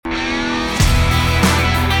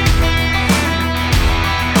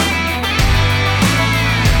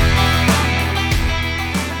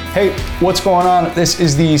Hey, what's going on? This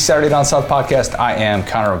is the Saturday Down South podcast. I am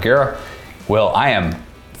Connor O'Gara. Well, I am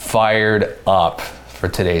fired up for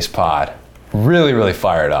today's pod. Really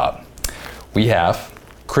fired up. We have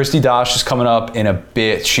Christy Dosh is coming up in a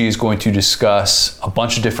bit. She is going to discuss a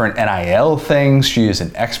bunch of different NIL things. She is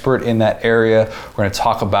an expert in that area. We're going to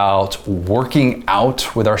talk about working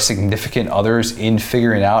out with our significant others in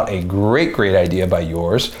figuring out a great idea by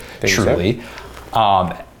yours, truly.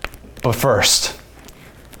 But first,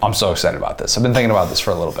 I'm so excited about this. I've been thinking about this for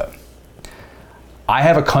a little bit. I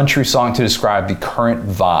have a country song to describe the current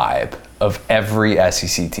vibe of every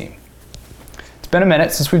SEC team. It's been a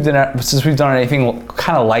minute since we've done anything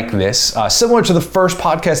kind of like this, similar to the first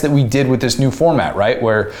podcast that we did with this new format, right?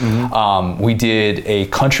 Where we did a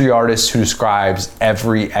country artist who describes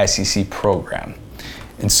every SEC program.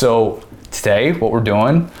 And so today, what we're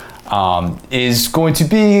doing is going to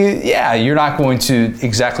be, you're not going to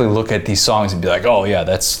exactly look at these songs and be like, oh yeah,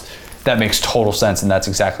 that makes total sense and that's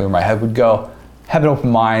exactly where my head would go. Have an open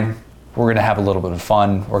mind. We're gonna have a little bit of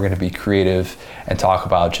fun. We're gonna be creative and talk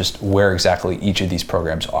about just where exactly each of these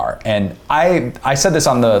programs are. And I said this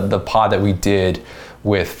on the pod that we did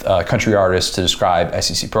with country artists to describe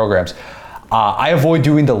SEC programs. I avoid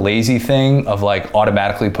doing the lazy thing of like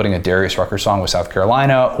automatically putting a Darius Rucker song with South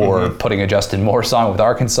Carolina or putting a Justin Moore song with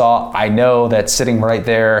Arkansas. I know that's sitting right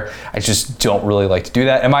there. I just don't really like to do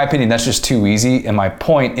that. In my opinion, that's just too easy. And my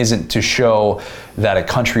point isn't to show that a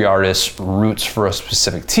country artist roots for a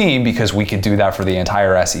specific team, because we could do that for the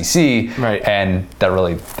entire SEC. Right. And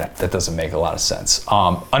that doesn't make a lot of sense.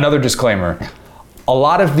 Another disclaimer. A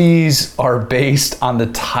lot of these are based on the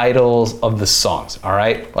titles of the songs, all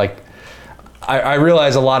right? Like, I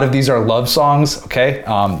realize a lot of these are love songs, okay?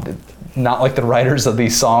 Not like the writers of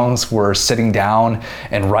these songs were sitting down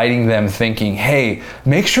and writing them thinking, hey,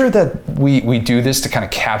 make sure that we do this to kind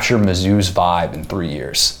of capture Mizzou's vibe in 3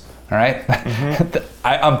 years, all right?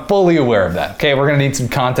 I'm fully aware of that, okay? We're gonna need some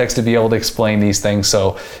context to be able to explain these things.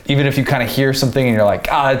 So even if you kind of hear something and you're like,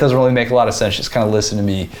 it doesn't really make a lot of sense, just kind of listen to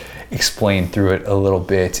me explain through it a little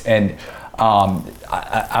bit. And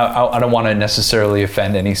I don't want to necessarily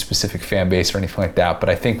offend any specific fan base or anything like that, but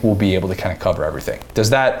I think we'll be able to kind of cover everything. Does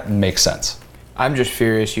that make sense? I'm just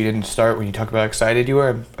furious you didn't start when you talk about how excited you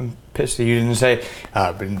were. I'm pissed that you didn't say,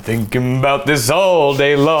 I've been thinking about this all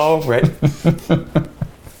day long, right?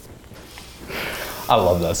 I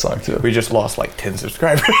love that song too. We just lost like 10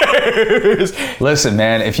 subscribers. Listen,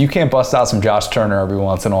 man, if you can't bust out some Josh Turner every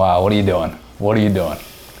once in a while, what are you doing? What are you doing?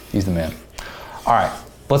 He's the man. All right.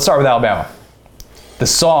 Let's start with Alabama. The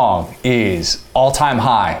song is All Time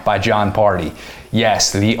High by Jon Pardi.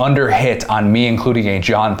 Yes, the under hit on me including a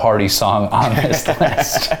Jon Pardi song on this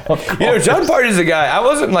list. Jon Pardi's a guy. I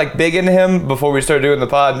wasn't like big into him before we started doing the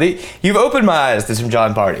pod. You've opened my eyes to some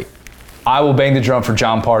Jon Pardi. I will bang the drum for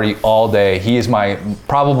Jon Pardi all day. He is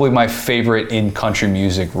probably my favorite in country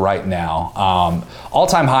music right now. All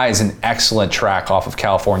Time High is an excellent track off of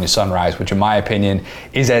California Sunrise, which in my opinion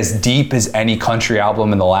is as deep as any country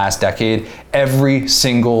album in the last decade. Every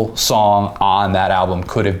single song on that album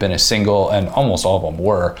could have been a single, and almost all of them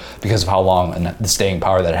were because of how long and the staying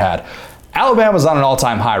power that it had. Alabama's on an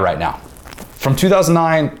all-time high right now. From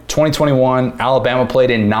 2009, 2021, Alabama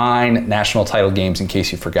played in 9 national title games, in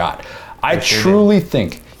case you forgot. I truly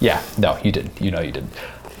think, you didn't. You know you didn't.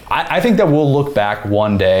 I think that we'll look back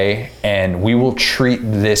one day and we will treat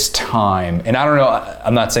this time, and I don't know,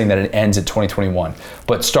 I'm not saying that it ends at 2021,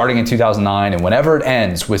 but starting in 2009 and whenever it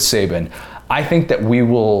ends with Saban, I think that we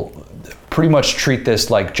will pretty much treat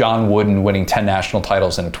this like John Wooden winning 10 national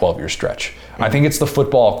titles in a 12-year stretch. I think it's the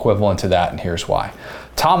football equivalent to that, and here's why.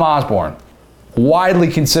 Tom Osborne, widely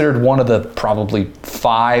considered one of the probably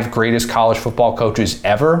 5 greatest college football coaches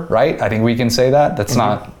ever, right? I think we can say that. That's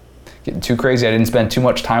not getting too crazy. I didn't spend too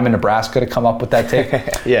much time in Nebraska to come up with that take.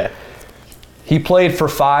 Yeah. He played for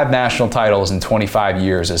 5 national titles in 25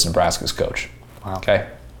 years as Nebraska's coach. Wow. Okay?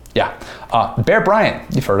 Yeah. Bear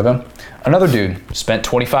Bryant, you've heard of him. Another dude, spent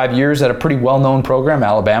 25 years at a pretty well-known program,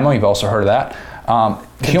 Alabama. You've also heard of that.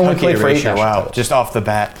 He only played for 8 national titles. Just off the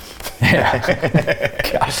bat.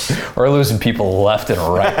 Yeah. Gosh, we're losing people left and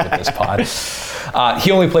right with this pod.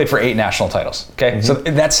 He only played for 8 national titles. Okay, so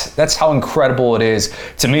that's how incredible it is.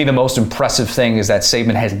 To me, the most impressive thing is that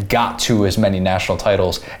Saban has got to as many national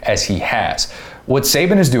titles as he has. What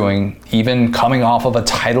Saban is doing, even coming off of a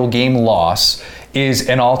title game loss, is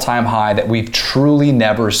an all-time high that we've truly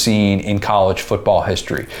never seen in college football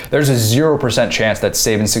history. There's a 0% chance that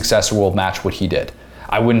Saban's successor will match what he did.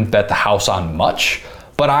 I wouldn't bet the house on much,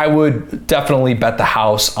 but I would definitely bet the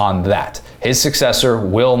house on that. His successor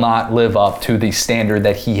will not live up to the standard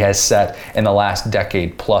that he has set in the last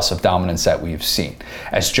decade plus of dominance that we've seen.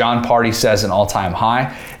 As John Party says in All Time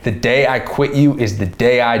High, the day I quit you is the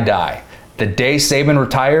day I die. The day Saban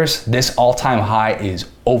retires, this all-time high is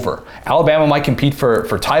over. Alabama might compete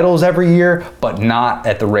for titles every year, but not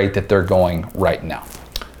at the rate that they're going right now.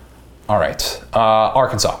 All right,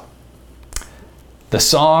 Arkansas. The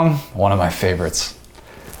song, one of my favorites,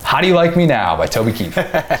 How Do You Like Me Now by Toby Keith.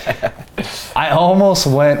 I almost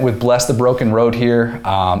went with Bless the Broken Road here.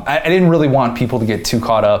 I didn't really want people to get too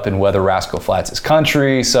caught up in whether Rascal Flatts is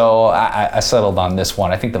country, so I settled on this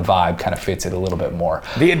one. I think the vibe kind of fits it a little bit more.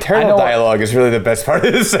 The internal dialogue is really the best part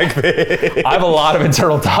of this segment. I have a lot of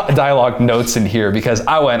internal dialogue notes in here because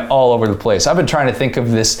I went all over the place. I've been trying to think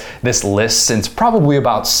of this list since probably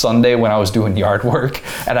about Sunday when I was doing yard work,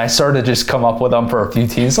 and I started to just come up with them for a few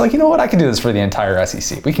teams. Like, you know what, I can do this for the entire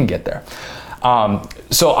SEC. We can get there.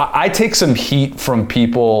 So I take some heat from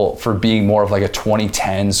people for being more of like a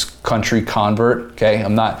 2010s country convert, okay?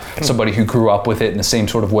 I'm not somebody who grew up with it in the same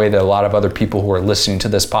sort of way that a lot of other people who are listening to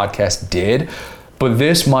this podcast did, but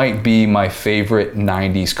this might be my favorite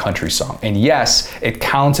 90s country song. And yes, it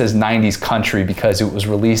counts as 90s country because it was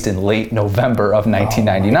released in late November of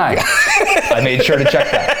 1999. I made sure to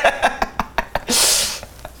check that.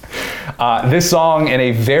 This song, in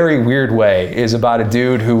a very weird way, is about a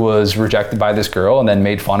dude who was rejected by this girl and then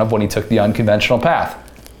made fun of when he took the unconventional path.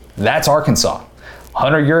 That's Arkansas.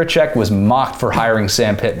 Hunter Yurachek was mocked for hiring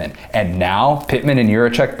Sam Pittman, and now Pittman and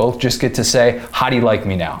Yurachek both just get to say, how do you like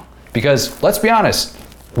me now? Because, let's be honest,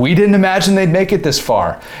 we didn't imagine they'd make it this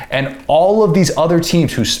far. And all of these other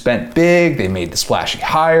teams who spent big, they made the splashy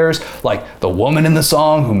hires, like the woman in the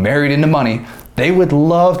song who married into money, they would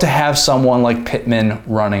love to have someone like Pittman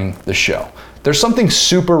running the show. There's something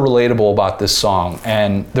super relatable about this song,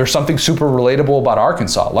 and there's something super relatable about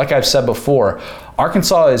Arkansas. Like I've said before,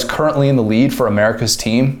 Arkansas is currently in the lead for America's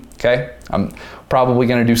team, okay? I'm probably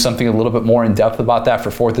gonna do something a little bit more in depth about that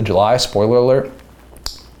for 4th of July, spoiler alert.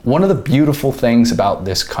 One of the beautiful things about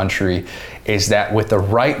this country is that with the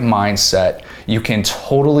right mindset, you can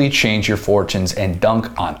totally change your fortunes and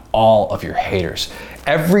dunk on all of your haters.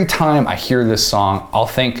 Every time I hear this song, I'll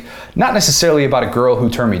think not necessarily about a girl who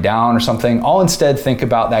turned me down or something. I'll instead think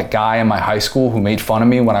about that guy in my high school who made fun of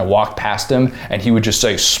me when I walked past him and he would just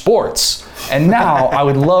say, sports. And now I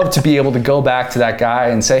would love to be able to go back to that guy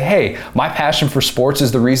and say, hey, my passion for sports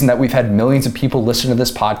is the reason that we've had millions of people listen to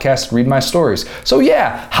this podcast and read my stories. So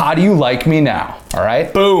yeah, how do you like me now? All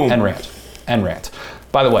right? Boom. And rant.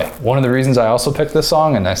 By the way, one of the reasons I also picked this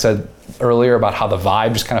song, and I said earlier about how the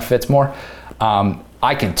vibe just kind of fits more,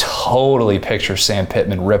 I can totally picture Sam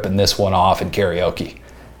Pittman ripping this one off in karaoke.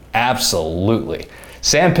 Absolutely.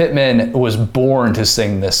 Sam Pittman was born to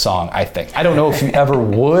sing this song, I think. I don't know if you ever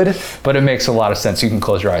would, but it makes a lot of sense. You can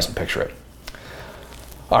close your eyes and picture it.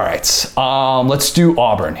 All right, let's do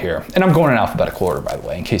Auburn here. And I'm going in alphabetical order, by the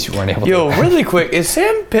way, in case you weren't able to. Yo, really quick, is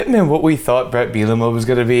Sam Pittman what we thought Brett Bielema was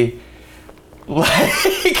going to be? Like,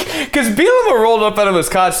 because Bielema rolled up out of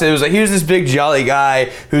Wisconsin. It was like he was this big jolly guy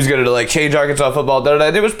who's gonna like change Arkansas football.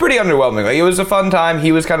 It was pretty underwhelming. Like, it was a fun time.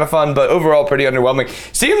 He was kind of fun, but overall pretty underwhelming.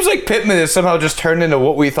 Seems like Pittman has somehow just turned into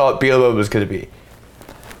what we thought Bielema was gonna be.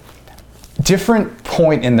 Different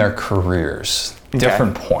point in their careers.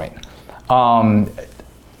 Different point.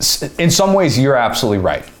 In some ways, you're absolutely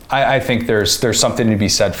right. I think there's something to be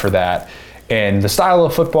said for that. And the style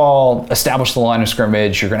of football, establish the line of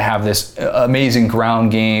scrimmage, you're going to have this amazing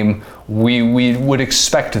ground game. We would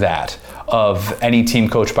expect that of any team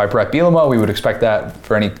coached by Brett Bielema. We would expect that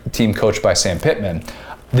for any team coached by Sam Pittman.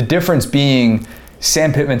 The difference being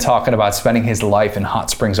Sam Pittman talking about spending his life in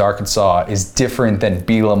Hot Springs, Arkansas is different than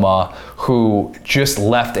Bielema, who just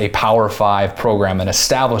left a Power 5 program, an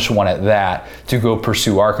established one at that, to go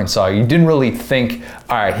pursue Arkansas. You didn't really think,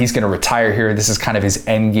 all right, he's going to retire here. This is kind of his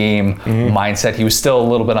end game mindset. He was still a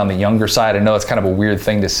little bit on the younger side. I know it's kind of a weird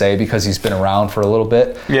thing to say because he's been around for a little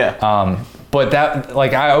bit. Yeah. But that,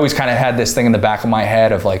 like, I always kind of had this thing in the back of my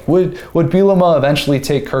head of like, would Bielema eventually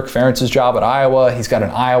take Kirk Ferentz's job at Iowa? He's got an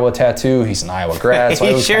Iowa tattoo. He's an Iowa grad.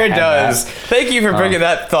 So he sure does. Thank you for bringing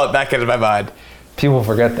that thought back into my mind. People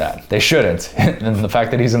forget that. They shouldn't. And the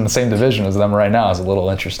fact that he's in the same division as them right now is a little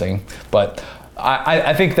interesting. But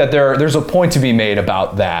I think that there's a point to be made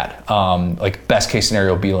about that. Like, best case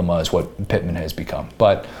scenario, Bielema is what Pittman has become.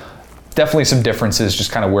 But definitely some differences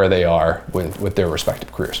just kind of where they are with their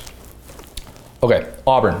respective careers. Okay,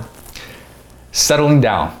 Auburn. Settling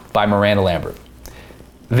Down by Miranda Lambert.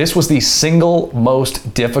 This was the single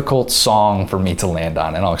most difficult song for me to land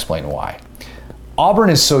on, and I'll explain why.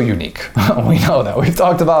 Auburn is so unique. We know that. We've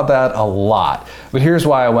talked about that a lot. But here's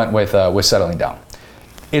why I went with Settling Down.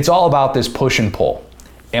 It's all about this push and pull.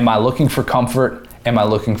 Am I looking for comfort? Am I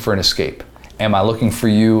looking for an escape? Am I looking for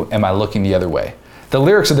you? Am I looking the other way? The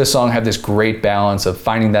lyrics of this song have this great balance of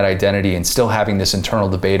finding that identity and still having this internal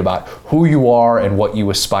debate about who you are and what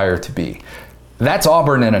you aspire to be. That's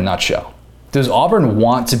Auburn in a nutshell. Does Auburn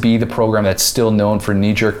want to be the program that's still known for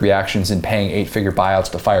knee-jerk reactions and paying 8-figure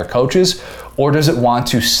buyouts to fire coaches? Or does it want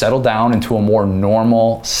to settle down into a more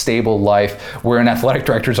normal, stable life wherein athletic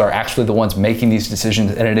directors are actually the ones making these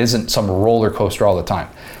decisions and it isn't some roller coaster all the time?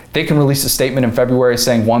 They can release a statement in February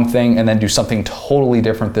saying one thing and then do something totally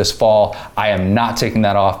different this fall. I am not taking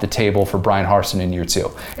that off the table for Brian Harsin in year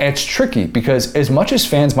 2. And it's tricky because as much as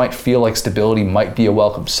fans might feel like stability might be a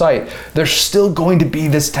welcome sight, there's still going to be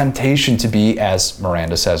this temptation to be, as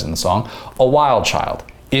Miranda says in the song, a wild child.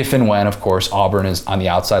 If and when, of course, Auburn is on the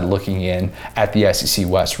outside looking in at the SEC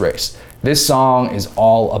West race. This song is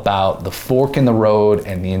all about the fork in the road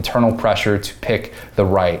and the internal pressure to pick the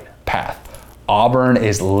right path. Auburn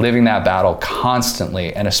is living that battle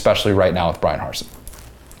constantly, and especially right now with Brian Harsin.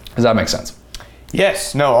 Does that make sense?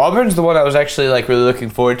 Yes. No, Auburn's the one I was actually like really looking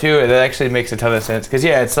forward to, and that actually makes a ton of sense. Because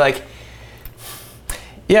it's like,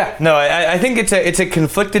 I think it's a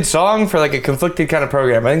conflicted song for like a conflicted kind of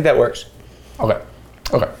program. I think that works. Okay,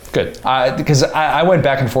 good. Because I went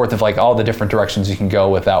back and forth of like all the different directions you can go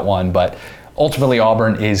with that one, but ultimately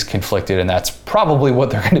Auburn is conflicted, and that's probably what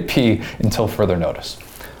they're going to be until further notice.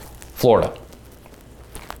 Florida.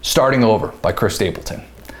 Starting Over by Chris Stapleton.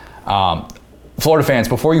 Florida fans,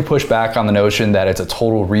 before you push back on the notion that it's a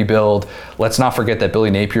total rebuild, let's not forget that Billy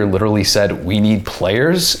Napier literally said we need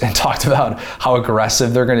players and talked about how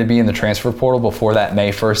aggressive they're going to be in the transfer portal before that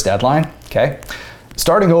May 1st deadline. Okay?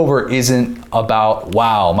 Starting Over isn't about,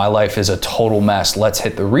 wow, my life is a total mess, let's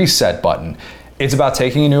hit the reset button. It's about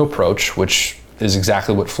taking a new approach, which is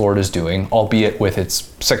exactly what Florida's doing, albeit with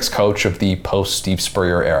its sixth coach of the post-Steve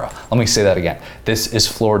Spurrier era. Let me say that again. This is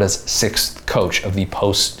Florida's sixth coach of the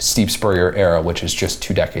post-Steve Spurrier era, which is just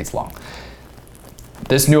 2 decades long.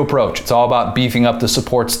 This new approach, it's all about beefing up the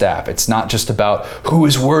support staff. It's not just about who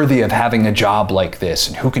is worthy of having a job like this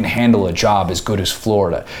and who can handle a job as good as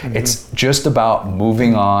Florida. Mm-hmm. It's just about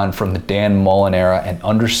moving on from the Dan Mullen era and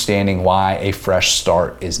understanding why a fresh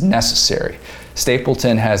start is necessary.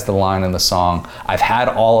 Stapleton has the line in the song, I've had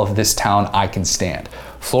all of this town I can stand.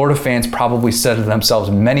 Florida fans probably said to themselves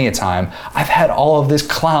many a time, I've had all of this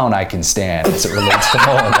clown I can stand, as it relates to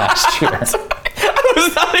Mullen last year. I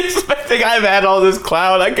was not expecting I've had all this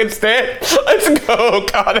clown I can stand. Let's go,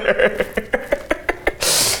 Connor.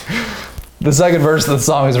 The second verse of the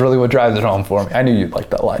song is really what drives it home for me. I knew you'd like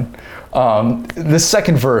that line. The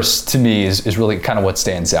second verse to me is really kind of what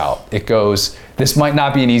stands out. It goes, this might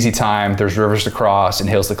not be an easy time. There's rivers to cross and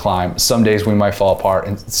hills to climb. Some days we might fall apart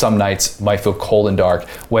and some nights might feel cold and dark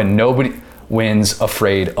when nobody wins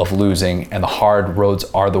afraid of losing and the hard roads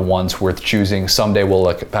are the ones worth choosing. Someday we'll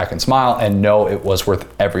look back and smile and know it was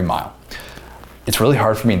worth every mile. It's really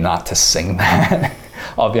hard for me not to sing that.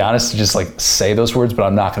 I'll be honest, to just like say those words, but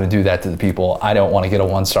I'm not going to do that to the people. I don't want to get a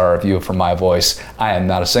 1-star review for my voice. I am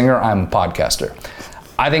not a singer, I'm a podcaster.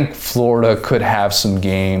 I think Florida could have some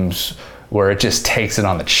games where it just takes it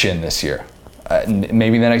on the chin this year.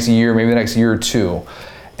 Maybe the next year, maybe the next year or two.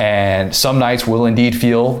 And some nights will indeed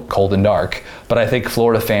feel cold and dark, but I think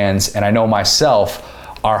Florida fans, and I know myself,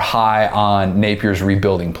 are high on Napier's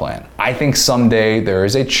rebuilding plan. I think someday there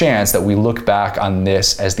is a chance that we look back on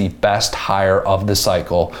this as the best hire of the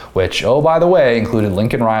cycle, which, oh, by the way, included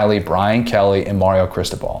Lincoln Riley, Brian Kelly, and Mario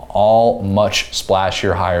Cristobal, all much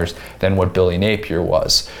splashier hires than what Billy Napier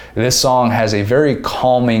was. This song has a very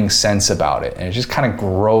calming sense about it, and it just kind of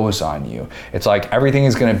grows on you. It's like everything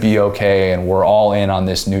is gonna be okay, and we're all in on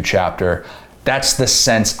this new chapter. That's the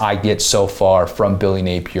sense I get so far from Billy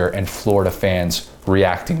Napier and Florida fans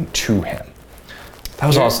reacting to him.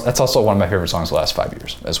 That's also one of my favorite songs the last 5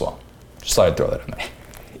 years as well. Just thought I'd throw that in there.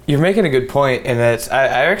 You're making a good point, and that's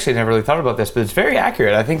I actually never really thought about this, but it's very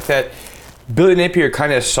accurate. I think that Billy Napier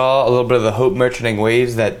kind of saw a little bit of the hope merchanting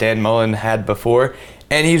ways that Dan Mullen had before,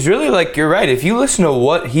 and he's really like, you're right, if you listen to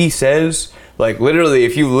what he says, like literally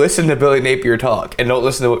if you listen to Billy Napier talk and don't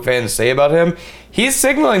listen to what fans say about him, he's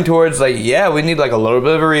signaling towards like, yeah, we need like a little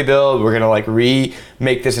bit of a rebuild. We're gonna like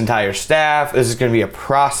remake this entire staff. This is gonna be a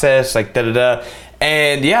process, like da-da-da.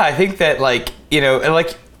 And yeah, I think that like, you know, and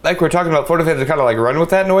like we're talking about, Florida fans are kind of like run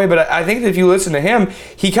with that in a way, but I think that if you listen to him,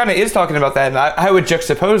 he kind of is talking about that, and I would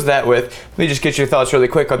juxtapose that with, let me just get your thoughts really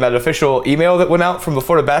quick on that official email that went out from the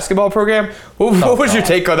Florida basketball program. What was your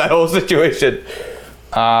take on that whole situation?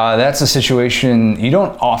 That's a situation, you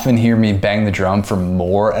don't often hear me bang the drum for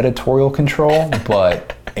more editorial control,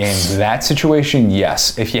 but in that situation,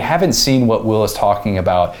 yes. If you haven't seen what Will is talking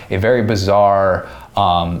about, a very bizarre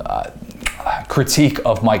critique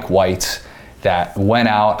of Mike White that went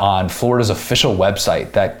out on Florida's official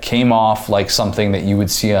website that came off like something that you would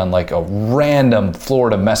see on like a random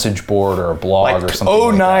Florida message board or a blog or something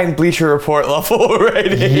like that. 09 Bleacher Report level,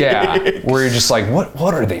 right? Yeah, where you're just like,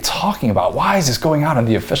 what are they talking about? Why is this going out on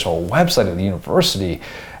the official website of the university?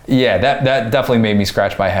 Yeah, that definitely made me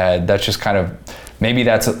scratch my head. That's just kind of, maybe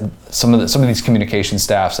that's some of these communication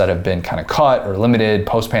staffs that have been kind of cut or limited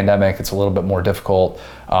post-pandemic. It's a little bit more difficult.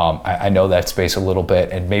 I know that space a little bit,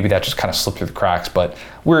 and maybe that just kind of slipped through the cracks. But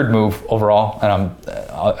weird move overall, and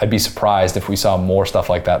I'd be surprised if we saw more stuff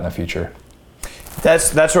like that in the future.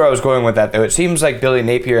 That's where I was going with that, though. It seems like Billy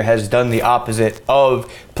Napier has done the opposite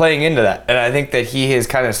of playing into that. And I think that he has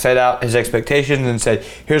kind of set out his expectations and said,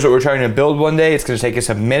 here's what we're trying to build one day. It's going to take us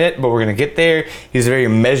a minute, but we're going to get there. He's very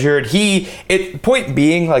measured. Point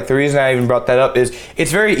being, like the reason I even brought that up is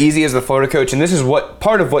it's very easy as the Florida coach, and this is what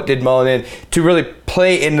part of what did Mullen in, to really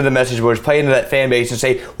play into the message boards, play into that fan base and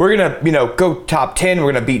say, we're going to, go top 10,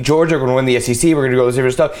 we're going to beat Georgia, we're going to win the SEC, we're going to go this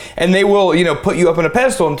different stuff. And they will, put you up on a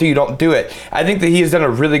pedestal until you don't do it. I think that he has done a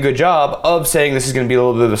really good job of saying this is going to be a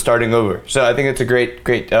little bit of a starting over. So I think it's a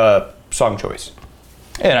great song choice.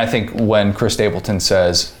 And I think when Chris Stapleton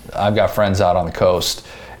says, I've got friends out on the coast,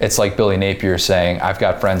 it's like Billy Napier saying, I've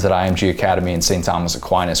got friends at IMG Academy in St. Thomas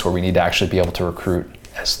Aquinas where we need to actually be able to recruit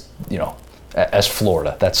as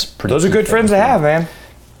Florida. That's pretty. Those are good friends to have, man.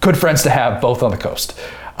 Good friends to have, both on the coast.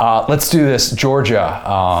 Let's do this. Georgia.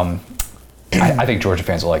 I think Georgia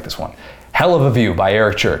fans will like this one. Hell of a View by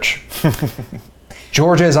Eric Church.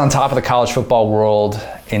 Georgia is on top of the college football world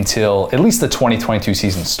until at least the 2022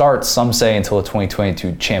 season starts. Some say until the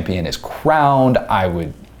 2022 champion is crowned. I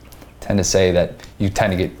would tend to say that you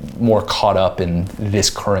tend to get more caught up in this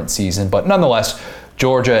current season. But nonetheless,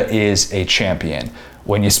 Georgia is a champion.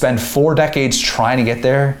 When you spend 4 decades trying to get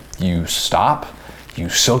there, you stop. You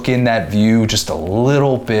soak in that view just a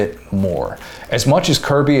little bit more. As much as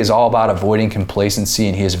Kirby is all about avoiding complacency,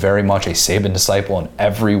 and he is very much a Saban disciple in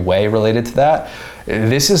every way related to that,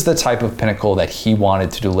 this is the type of pinnacle that he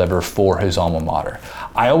wanted to deliver for his alma mater.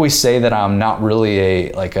 I always say that I'm not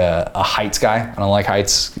really a heights guy. I don't like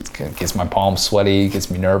heights. It gets my palms sweaty,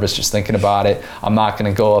 gets me nervous just thinking about it. I'm not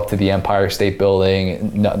going to go up to the Empire State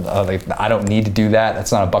Building. No, I don't need to do that.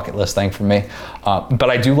 That's not a bucket list thing for me. But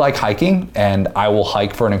I do like hiking, and I will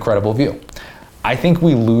hike for an incredible view. I think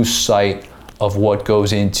we lose sight of what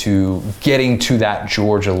goes into getting to that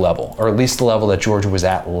Georgia level, or at least the level that Georgia was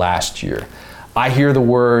at last year. I hear the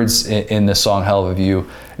words in the song Hell of a View,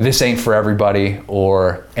 this ain't for everybody,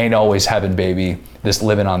 or ain't always heaven, baby, this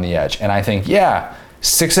living on the edge. And I think,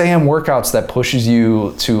 6 a.m. workouts that pushes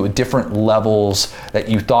you to different levels that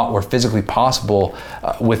you thought were physically possible,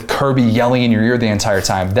 with Kirby yelling in your ear the entire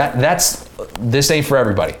time. This ain't for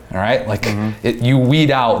everybody, all right? You weed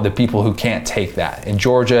out the people who can't take that. And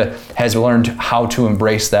Georgia has learned how to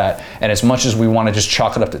embrace that. And as much as we want to just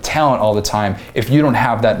chalk it up to talent all the time, if you don't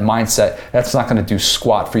have that mindset, that's not going to do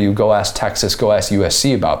squat for you. Go ask Texas, go ask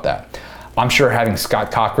USC about that. I'm sure having Scott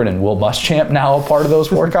Cochran and Will Muschamp now a part of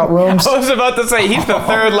those workout rooms. I was about to say, he's the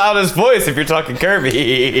third loudest voice if you're talking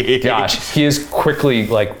Kirby. Gosh, he is quickly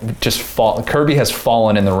Kirby has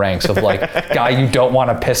fallen in the ranks of guy you don't want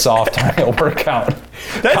to piss off during a workout.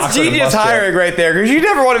 That's Cochran genius hiring right there, because you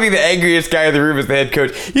never want to be the angriest guy in the room as the head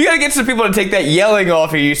coach. You got to get some people to take that yelling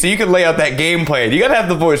off of you so you can lay out that game plan. You got to have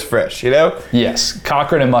the voice fresh, Yes,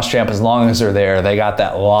 Cochran and Muschamp, as long as they're there, they got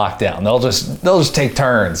that lockdown. They'll just take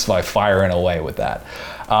turns by firing away with that.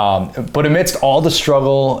 But amidst all the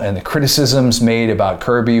struggle and the criticisms made about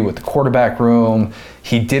Kirby with the quarterback room,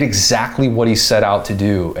 he did exactly what he set out to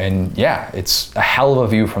do. And it's a hell of a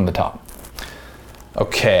view from the top.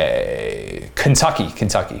 Okay,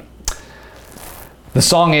 Kentucky. The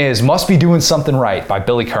song is Must Be Doing Something Right by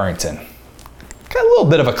Billy Currington. Got a little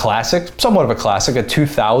bit of a classic, somewhat of a classic, a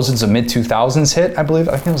mid-2000s hit, I believe.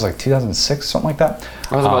 I think it was 2006, something like that.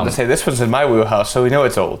 I was about to say, this one's in my wheelhouse, so we know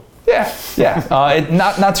it's old. Yeah.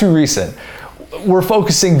 Not too recent. We're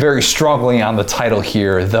focusing very strongly on the title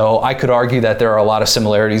here, though I could argue that there are a lot of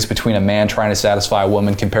similarities between a man trying to satisfy a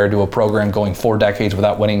woman compared to a program going 4 decades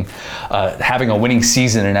without winning, having a winning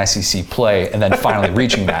season in SEC play, and then finally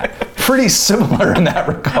reaching that. Pretty similar in that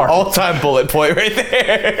regard. All-time bullet point right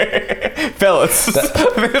there. Fellas, that's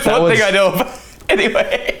one thing I know about.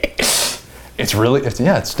 Anyway. It's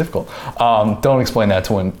difficult. Don't explain that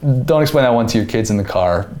one to your kids in the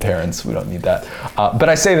car, parents. We don't need that. But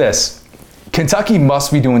I say this. Kentucky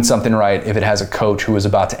must be doing something right if it has a coach who is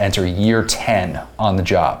about to enter year 10 on the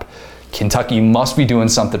job. Kentucky must be doing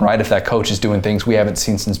something right if that coach is doing things we haven't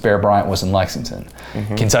seen since Bear Bryant was in Lexington.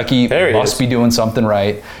 Kentucky must be doing something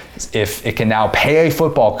right if it can now pay a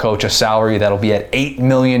football coach a salary that'll be at $8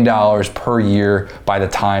 million per year by the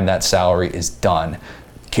time that salary is done.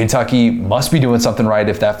 Kentucky must be doing something right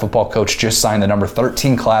if that football coach just signed the number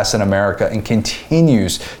 13 class in America and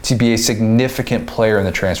continues to be a significant player in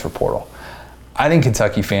the transfer portal. I think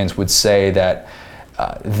Kentucky fans would say that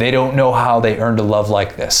they don't know how they earned a love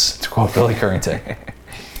like this, to quote Billy Currington.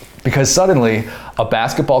 Because suddenly, a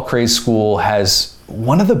basketball-crazed school has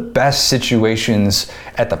one of the best situations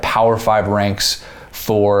at the Power 5 ranks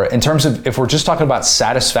in terms of, if we're just talking about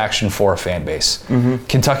satisfaction for a fan base.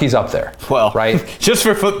 Kentucky's up there. Well, right? Just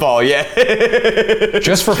for football, yeah.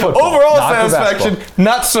 Just for football. Overall not satisfaction,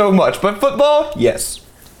 not so much. But football, yes.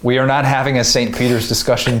 We are not having a St. Peter's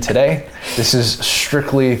discussion today. This is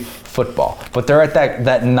strictly football. But they're at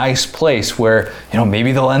that nice place where,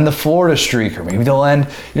 maybe they'll end the Florida streak, or maybe they'll end,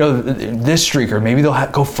 this streak, or maybe they'll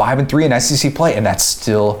go 5-3 in SEC play, and that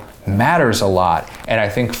still matters a lot. And I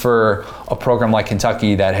think for a program like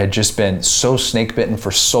Kentucky that had just been so snake bitten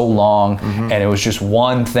for so long, and it was just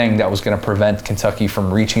one thing that was going to prevent Kentucky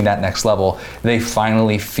from reaching that next level, they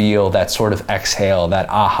finally feel that sort of exhale, that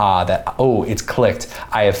aha, that, oh, it's clicked.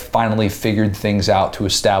 I have finally figured things out to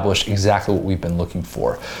establish exactly what we've been looking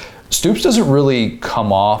for. Stoops doesn't really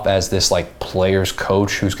come off as this player's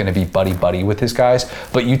coach who's going to be buddy-buddy with his guys,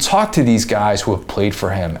 but you talk to these guys who have played for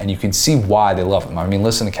him and you can see why they love him. I mean,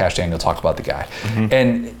 listen to Cash Daniel talk about the guy.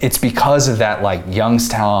 And it's because of that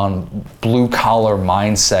Youngstown blue-collar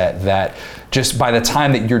mindset that just by the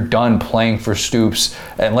time that you're done playing for Stoops,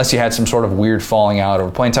 unless you had some sort of weird falling out or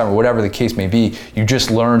playing time or whatever the case may be, you just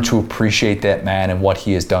learn to appreciate that man and what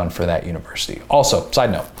he has done for that university. Also,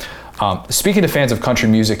 side note, speaking to fans of country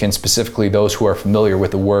music and specifically those who are familiar with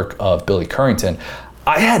the work of Billy Currington,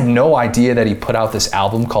 I had no idea that he put out this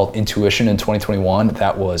album called Intuition in 2021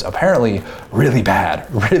 that was apparently really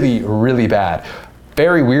bad, really bad.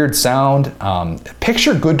 Very weird sound.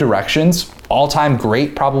 Picture Good Directions, all-time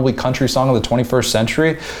great, probably country song of the 21st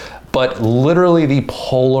century, but literally the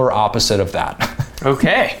polar opposite of that.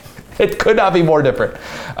 Okay. It could not be more different.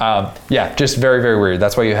 Just very, very weird.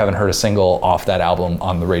 That's why you haven't heard a single off that album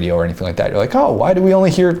on the radio or anything like that. You're like, oh, why do we only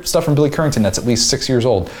hear stuff from Billy Currington that's at least 6 years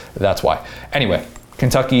old? That's why. Anyway,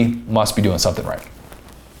 Kentucky must be doing something right.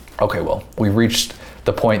 Okay, well, we reached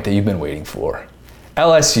the point that you've been waiting for.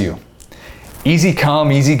 LSU, Easy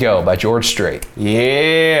Come, Easy Go by George Strait.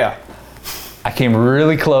 Yeah. I came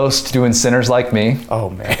really close to doing Sinners Like Me. Oh,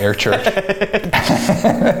 man. Eric Church.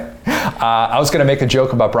 I was going to make a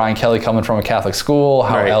joke about Brian Kelly coming from a Catholic school,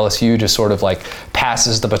 how LSU just sort of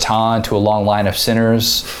passes the baton to a long line of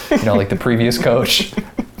sinners, like the previous coach.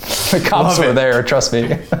 The comps were there, trust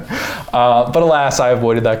me. But alas, I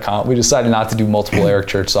avoided that comp. We decided not to do multiple Eric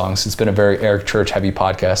Church songs. It's been a very Eric Church heavy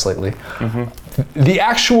podcast lately. The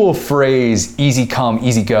actual phrase easy come,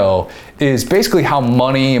 easy go is basically how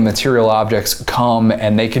money and material objects come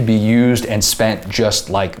and they can be used and spent just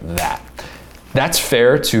like that. That's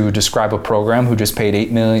fair to describe a program who just paid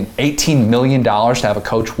 $18 million to have a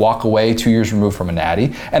coach walk away 2 years removed from a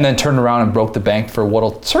natty and then turned around and broke the bank for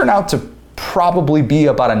what'll turn out to probably be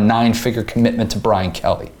about a 9-figure commitment to Brian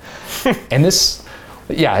Kelly. And this,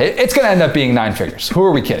 it's going to end up being 9 figures. Who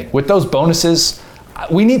are we kidding? With those bonuses,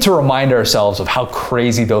 we need to remind ourselves of how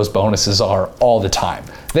crazy those bonuses are all the time.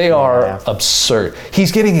 They are absurd.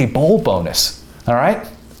 He's getting a bowl bonus, all right?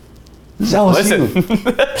 Listen,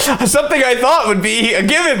 something I thought would be a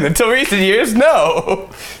given until recent years, no.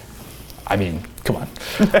 I mean, come on.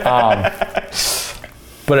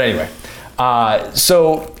 But anyway,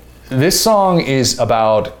 so this song is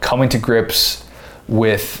about coming to grips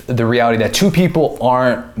with the reality that two people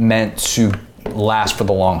aren't meant to last for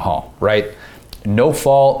the long haul, right? No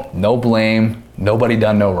fault, no blame, nobody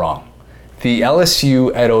done no wrong. The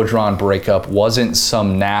LSU Ed Orgeron breakup wasn't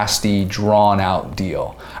some nasty, drawn-out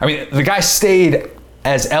deal. I mean, the guy stayed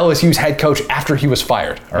as LSU's head coach after he was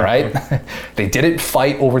fired, all right? They didn't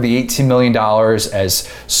fight over the $18 million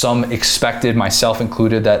as some expected, myself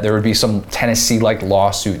included, that there would be some Tennessee-like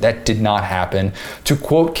lawsuit. That did not happen. To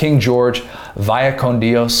quote King George, vaya con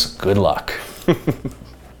Dios, good luck.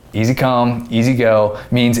 Easy come, easy go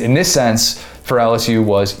means in this sense for LSU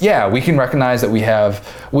was, we can recognize that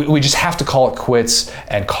we just have to call it quits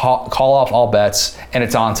and call off all bets and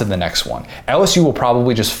it's on to the next one. LSU will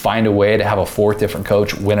probably just find a way to have a fourth different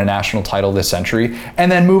coach win a national title this century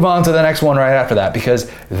and then move on to the next one right after that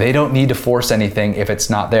because they don't need to force anything if it's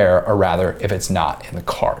not there, or rather if it's not in the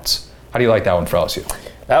cards. How do you like that one for LSU?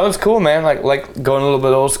 That was cool, man. Like going a little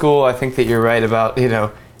bit old school. I think that you're right about,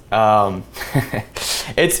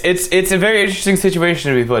 it's a very interesting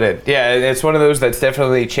situation to be put in. Yeah, it's one of those that's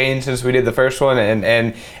definitely changed since we did the first one,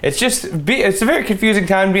 and it's a very confusing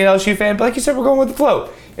time to be an LSU fan. But like you said, we're going with the flow.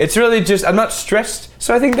 It's really just I'm not stressed,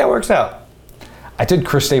 so I think that works out. I did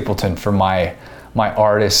Chris Stapleton for my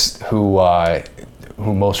artist who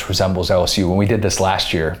most resembles LSU when we did this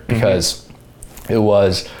last year, because it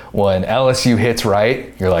was when LSU hits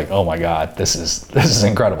right, you're like, oh my God, this is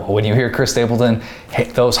incredible. When you hear Chris Stapleton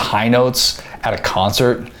hit those high notes at a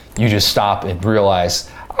concert, you just stop and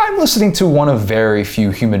realize I'm listening to one of very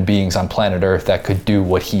few human beings on planet Earth that could do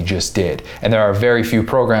what he just did. And there are very few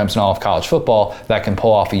programs in all of college football that can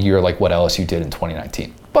pull off a year like what LSU did in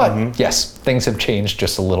 2019. But yes, things have changed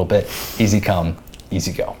just a little bit. Easy come,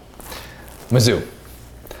 easy go. Mizzou.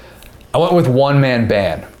 I went with One Man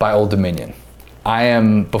Band by Old Dominion. I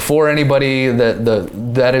am, before anybody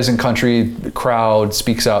that isn't country crowd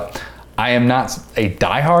speaks up, I am not a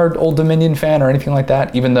diehard Old Dominion fan or anything like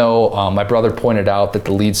that, even though my brother pointed out that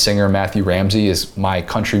the lead singer, Matthew Ramsey, is my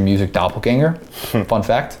country music doppelganger. Fun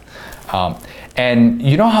fact. And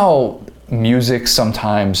you know how music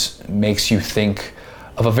sometimes makes you think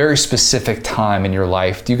of a very specific time in your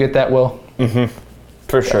life? Do you get that, Will? Mm-hmm.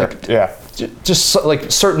 For sure, yeah. Just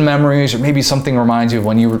like certain memories, or maybe something reminds you of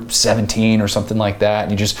when you were 17 or something like that,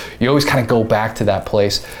 and you always kind of go back to that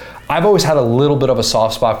place. I've always had a little bit of a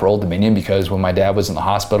soft spot for Old Dominion because when my dad was in the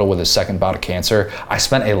hospital with his second bout of cancer, I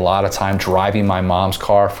spent a lot of time driving my mom's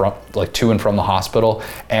car to and from the hospital,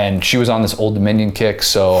 and she was on this Old Dominion kick,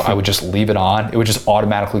 so I would just leave it on. It would just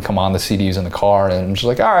automatically come on, the CDs in the car, and I'm just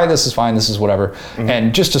like, all right, this is fine, this is whatever.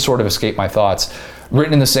 And just to sort of escape my thoughts.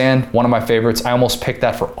 Written in the Sand, one of my favorites. I almost picked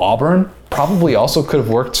that for Auburn. Probably also could have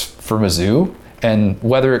worked for Mizzou, and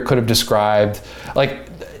whether it could have described, like,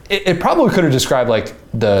 it probably could have described like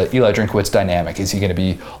the Eli Drinkwitz dynamic. Is he going to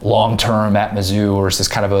be long-term at Mizzou, or is this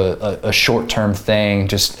kind of a short-term thing?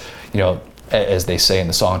 Just, as they say in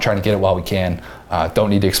the song, trying to get it while we can. Don't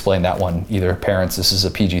need to explain that one either. Parents, this is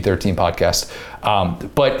a PG-13 podcast.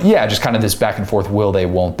 But yeah, just kind of this back and forth, will they,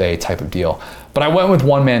 won't they type of deal. But I went with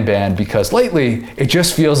One Man Band because lately it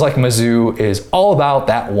just feels like Mizzou is all about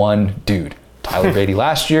that one dude. Tyler Beatty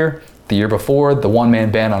last year. The year before, the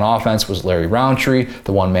one-man band on offense was Larry Roundtree.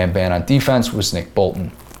 The one-man band on defense was Nick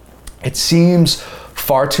Bolton. It seems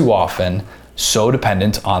far too often so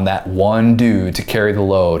dependent on that one dude to carry the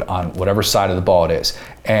load on whatever side of the ball it is.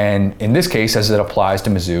 And in this case, as it applies to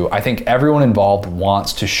Mizzou, I think everyone involved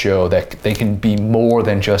wants to show that they can be more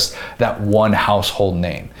than just that one household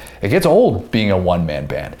name. It gets old being a one-man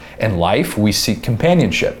band. In life, we seek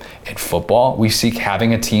companionship. In football, we seek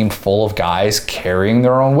having a team full of guys carrying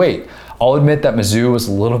their own weight. I'll admit that Mizzou was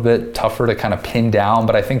a little bit tougher to kind of pin down,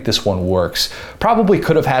 but I think this one works. Probably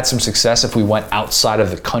could have had some success if we went outside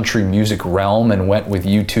of the country music realm and went with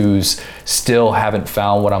U2's Still Haven't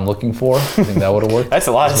Found What I'm Looking For. I think that would have worked. That's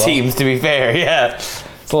a lot of teams, to be fair, yeah.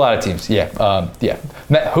 It's a lot of teams, yeah.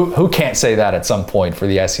 Who can't say that at some point for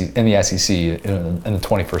the SEC, in the SEC in the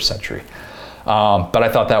 21st century? But I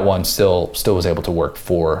thought that one still was able to work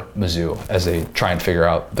for Mizzou as they try and figure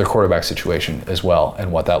out their quarterback situation as well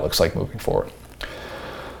and what that looks like moving forward.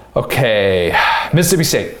 Okay, Mississippi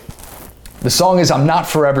State. The song is I'm Not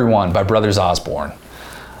For Everyone by Brothers Osborne.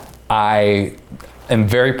 I am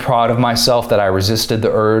very proud of myself that I resisted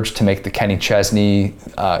the urge to make the Kenny Chesney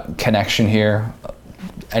connection here.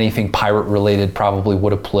 Anything pirate related probably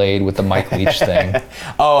would have played with the Mike Leach thing.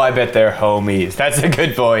 Oh, I bet they're homies. That's a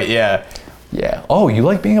good point, yeah. Yeah. Oh, you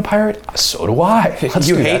like being a pirate? So do I. Let's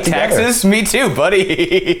you hate taxes? Me too,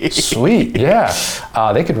 buddy. Sweet. Yeah.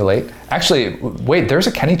 They could relate. Actually, wait, there's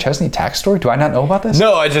a Kenny Chesney tax story? Do I not know about this?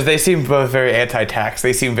 No, they seem both very anti-tax.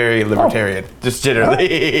 They seem very libertarian, just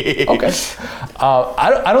generally. Okay.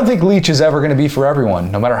 I don't think Leach is ever going to be for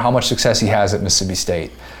everyone, no matter how much success he has at Mississippi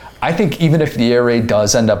State. I think even if the air raid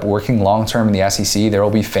does end up working long-term in the SEC, there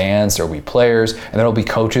will be fans, there will be players, and there will be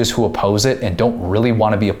coaches who oppose it and don't really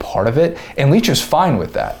want to be a part of it. And Leach is fine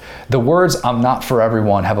with that. The words, I'm not for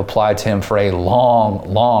everyone, have applied to him for a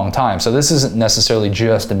long, long time. So this isn't necessarily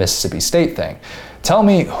just a Mississippi State thing. Tell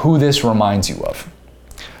me who this reminds you of.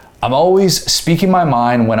 I'm always speaking my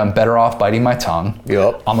mind when I'm better off biting my tongue.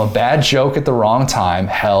 Yup. I'm a bad joke at the wrong time.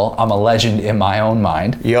 Hell, I'm a legend in my own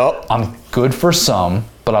mind. Yup. I'm good for some,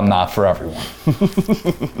 but I'm not for everyone.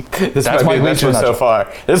 This might be the best one so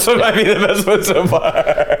far. This one might be the best one so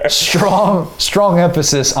far. Strong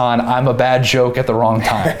emphasis on I'm a bad joke at the wrong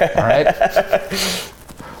time, all right?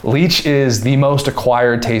 Leach is the most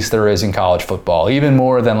acquired taste there is in college football, even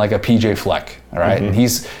more than like a PJ Fleck. All right, and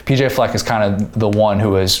PJ Fleck is kind of the one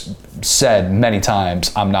who has said many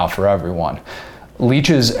times, "I'm not for everyone." Leach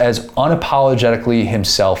is as unapologetically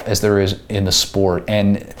himself as there is in the sport,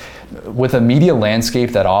 and with a media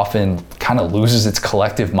landscape that often kind of loses its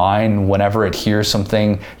collective mind whenever it hears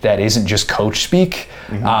something that isn't just coach speak,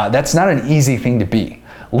 that's not an easy thing to be.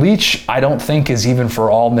 Leach, I don't think, is even for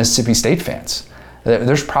all Mississippi State fans.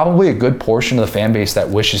 There's probably a good portion of the fan base that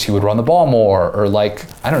wishes he would run the ball more, or like,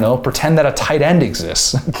 I don't know, pretend that a tight end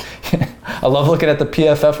exists. I love looking at the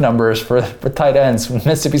PFF numbers for tight ends from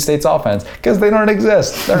Mississippi State's offense, because they don't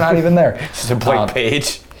exist. They're not even there. It's just a blank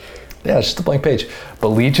page. Yeah, it's just a blank page. But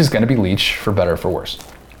Leach is going to be Leach, for better or for worse.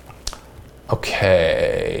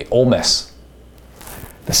 Okay, Ole Miss.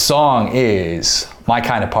 The song is My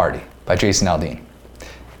Kind of Party by Jason Aldean.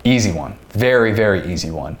 Easy one. Very, very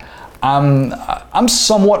easy one. I'm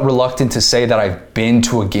somewhat reluctant to say that I've been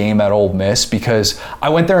to a game at Ole Miss because I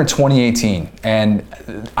went there in 2018, and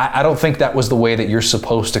I don't think that was the way that you're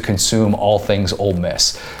supposed to consume all things Ole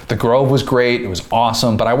Miss. The Grove was great, it was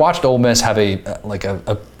awesome, but I watched Ole Miss have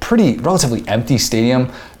a pretty relatively empty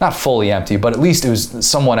stadium, not fully empty, but at least it was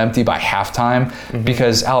somewhat empty by halftime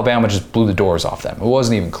because Alabama just blew the doors off them. It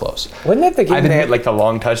wasn't even close. Wasn't that the game they had like the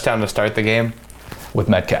long touchdown to start the game? With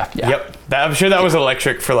Metcalf, yeah. Yep. I'm sure that was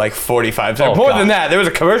electric for like 45 seconds. Oh, More God. than that, there was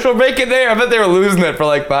a commercial break in there. I bet they were losing it for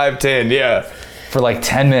like 5-10, yeah. For like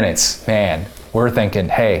 10 minutes, man, we're thinking,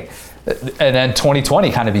 hey, and then 2020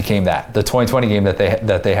 kind of became that. The 2020 game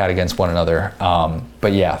that they had against one another.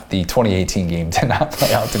 But yeah, the 2018 game did not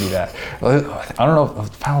play out to be that. I don't know, the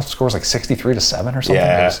final score was like 63-7 or something.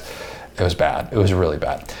 Yeah. It was bad. It was really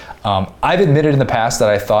bad. I've admitted in the past that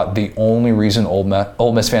I thought the only reason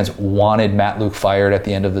Ole Miss fans wanted Matt Luke fired at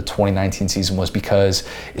the end of the 2019 season was because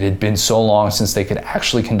it had been so long since they could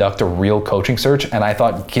actually conduct a real coaching search, and I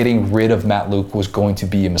thought getting rid of Matt Luke was going to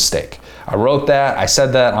be a mistake. I wrote that, I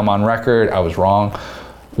said that, I'm on record, I was wrong.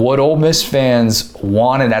 What Ole Miss fans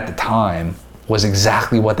wanted at the time was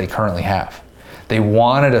exactly what they currently have. They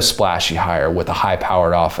wanted a splashy hire with a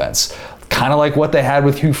high-powered offense. Kind of like what they had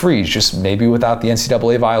with Hugh Freeze, just maybe without the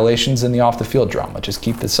NCAA violations and the off-the-field drama. Just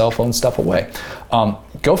keep the cell phone stuff away.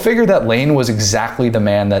 Go figure that Lane was exactly the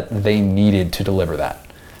man that they needed to deliver that.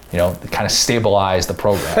 You know, kind of stabilize the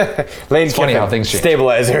program. Lane's it's funny how things change.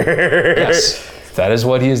 Stabilizer. Yes, that is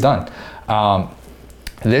what he has done.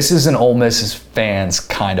 This is an Ole Miss fans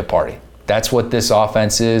kind of party. That's what this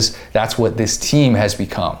offense is. That's what this team has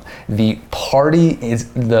become. The party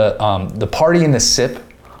is the party in the SIP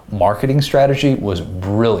marketing strategy was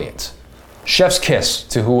brilliant. Chef's kiss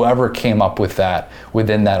to whoever came up with that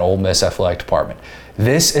within that Ole Miss athletic department.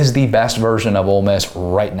 This is the best version of Ole Miss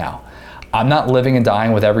right now. I'm not living and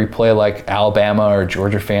dying with every play like Alabama or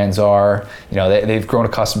Georgia fans are. You know, they've grown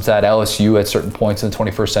accustomed to that. LSU at certain points in the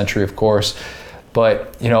 21st century, of course.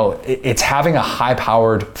 But, you know, it's having a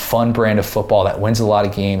high-powered, fun brand of football that wins a lot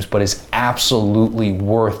of games, but is absolutely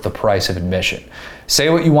worth the price of admission. Say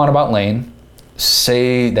what you want about Lane.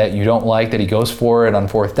 Say that you don't like that he goes for it on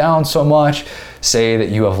fourth down so much. Say that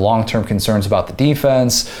you have long-term concerns about the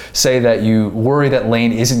defense. Say that you worry that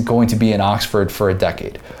Lane isn't going to be in Oxford for a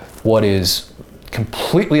decade. What is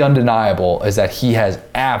completely undeniable is that he has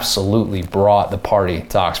absolutely brought the party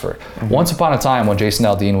to Oxford. Once upon a time when Jason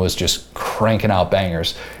Aldean was just cranking out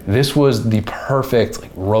bangers, this was the perfect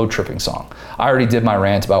road tripping song. I already did my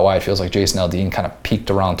rant about why it feels like Jason Aldean kind of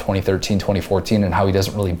peaked around 2013, 2014 and how he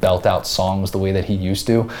doesn't really belt out songs the way that he used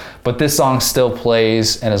to. But this song still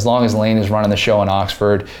plays, and as long as Lane is running the show in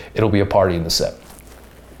Oxford, it'll be a party in the SIP.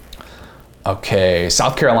 Okay,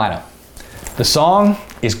 South Carolina. The song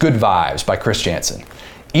is Good Vibes by Chris Jansen.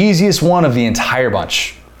 Easiest one of the entire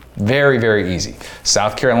bunch. Very, very easy.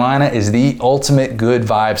 South Carolina is the ultimate good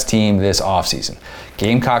vibes team this offseason.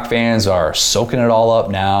 Gamecock fans are soaking it all up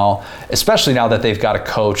now, especially now that they've got a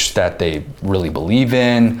coach that they really believe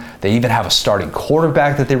in. They even have a starting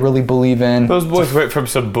quarterback that they really believe in. Those boys went from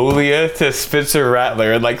Sabulia to Spencer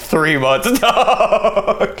Rattler in like 3 months.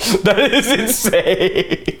 That is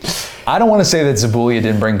insane. I don't want to say that Zabulia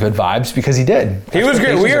didn't bring good vibes because he did. He was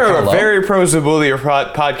good. We are a very pro Zabulia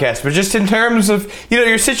podcast, but just in terms of, you know,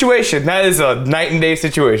 your situation, that is a night and day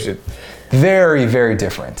situation. Very, very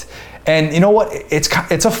different. And you know what?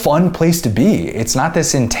 It's a fun place to be. It's not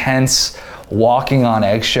this intense walking on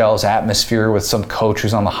eggshells atmosphere with some coach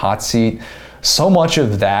who's on the hot seat. So much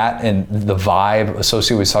of that and the vibe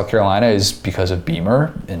associated with South Carolina is because of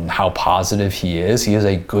Beamer and how positive he is. He is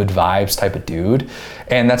a good vibes type of dude.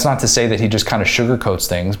 And that's not to say that he just kind of sugarcoats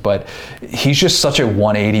things, but he's just such a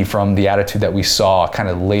 180 from the attitude that we saw kind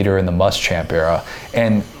of later in the Muschamp era.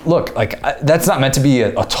 And look, like that's not meant to be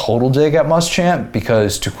a total dig at Muschamp,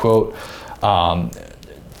 because to quote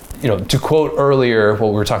earlier what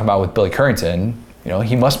we were talking about with Billy Currington,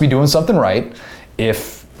 he must be doing something right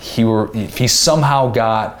if he somehow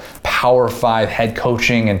got Power 5 head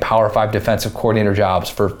coaching and Power 5 defensive coordinator jobs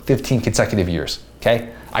for 15 consecutive years.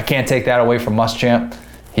 Okay, I can't take that away from Muschamp.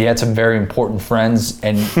 He had some very important friends,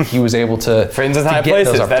 and he was able to friends in high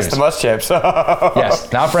places. That's the Muschamp. So.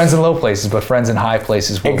 Yes, not friends in low places, but friends in high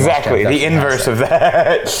places. Exactly, the inverse of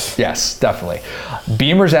that. Yes, definitely.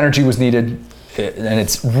 Beamer's energy was needed, and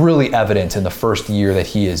it's really evident in the first year that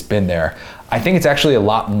he has been there. I think it's actually a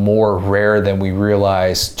lot more rare than we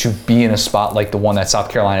realize to be in a spot like the one that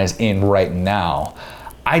South Carolina is in right now.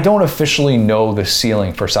 I don't officially know the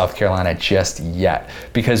ceiling for South Carolina just yet,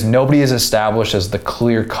 because nobody is established as the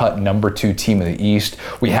clear-cut number 2 team of the East.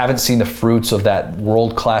 We haven't seen the fruits of that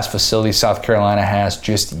world-class facility South Carolina has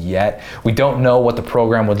just yet. We don't know what the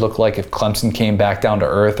program would look like if Clemson came back down to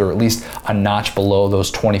earth, or at least a notch below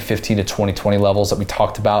those 2015 to 2020 levels that we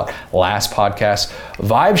talked about last podcast.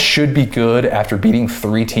 Vibes should be good after beating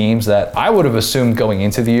 3 teams that I would have assumed going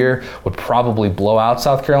into the year would probably blow out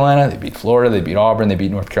South Carolina. They beat Florida, they beat Auburn, they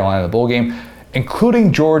beat North Carolina in the bowl game,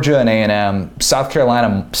 including Georgia and A&M. South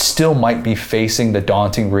Carolina still might be facing the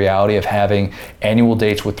daunting reality of having annual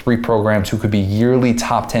dates with 3 programs who could be yearly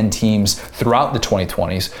top 10 teams throughout the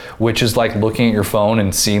 2020s, which is like looking at your phone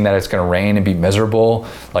and seeing that it's going to rain and be miserable,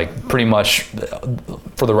 like pretty much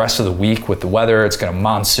for the rest of the week with the weather. It's going to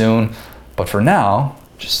monsoon. But for now,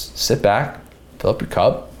 just sit back, fill up your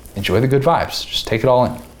cup, enjoy the good vibes. Just take it all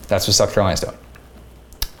in. That's what South Carolina's doing.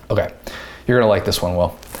 Okay. You're going to like this one,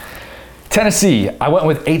 Will. Tennessee, I went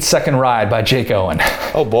with 8-second ride by Jake Owen.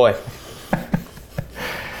 Oh, boy.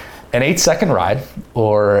 An 8-second ride,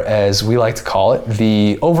 or as we like to call it,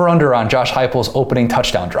 the over-under on Josh Heupel's opening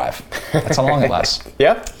touchdown drive. That's how long it lasts.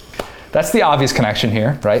 Yep. That's the obvious connection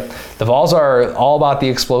here, right? The Vols are all about the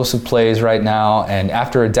explosive plays right now, and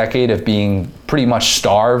after a decade of being pretty much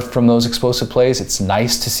starved from those explosive plays, it's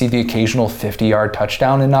nice to see the occasional 50-yard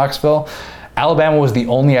touchdown in Knoxville. Alabama was the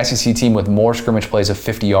only SEC team with more scrimmage plays of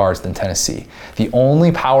 50 yards than Tennessee. The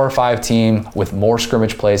only Power 5 team with more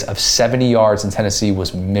scrimmage plays of 70 yards than Tennessee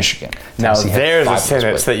was Michigan. Now there's a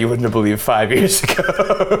sentence that you wouldn't have believed 5 years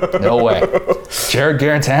ago. No way. Jared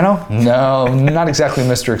Garantano? No, not exactly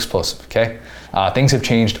Mr. Explosive, okay? Things have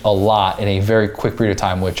changed a lot in a very quick period of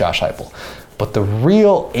time with Josh Heupel. But the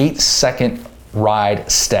real 8-second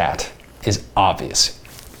ride stat is obvious.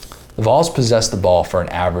 The Vols possessed the ball for an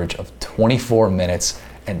average of 24 minutes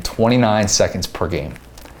and 29 seconds per game.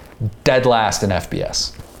 Dead last in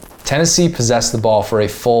FBS. Tennessee possessed the ball for a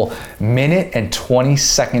full minute and 20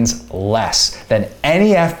 seconds less than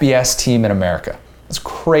any FBS team in America. That's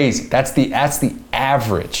crazy. That's the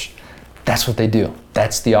average. That's what they do.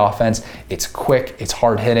 That's the offense. It's quick, it's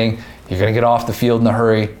hard hitting. You're gonna get off the field in a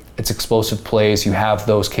hurry. It's explosive plays. You have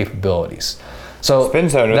those capabilities. So Spin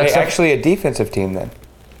zone. Are they actually a defensive team then?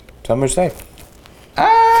 Some are saying.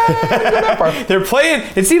 They're playing.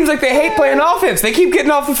 It seems like they hate playing offense. They keep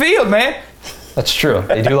getting off the field, man. That's true.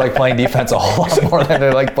 They do like playing defense a whole lot more than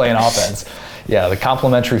they like playing offense. Yeah, the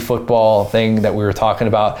complementary football thing that we were talking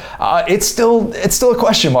about, it's still a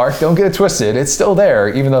question mark. Don't get it twisted. It's still there,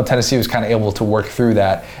 even though Tennessee was kind of able to work through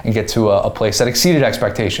that and get to a place that exceeded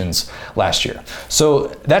expectations last year. So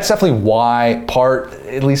that's definitely why,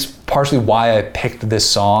 at least partially why I picked this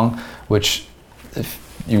song, which if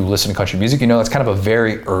you listen to country music, you know that's kind of a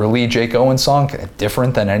very early Jake Owen song, kind of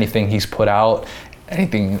different than anything he's put out,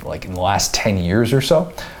 anything like in the last 10 years or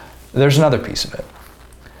so. There's another piece of it.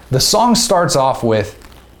 The song starts off with,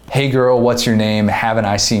 "Hey girl, what's your name? Haven't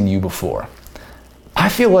I seen you before?" I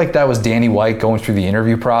feel like that was Danny White going through the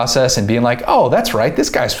interview process and being like, "Oh, that's right, this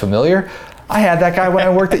guy's familiar. I had that guy when I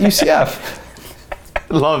worked at UCF."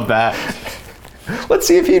 Love that. Let's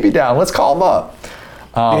see if he'd be down. Let's call him up.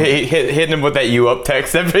 Hitting him with that "you up"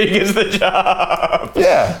 text after he gets the job.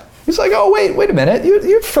 Yeah. He's like, "Oh, wait a minute.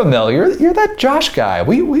 You're familiar. You're that Josh guy.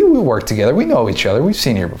 We work together. We know each other. We've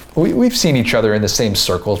seen each other in the same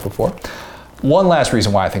circles before." One last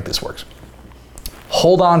reason why I think this works.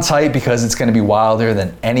 Hold on tight, because it's going to be wilder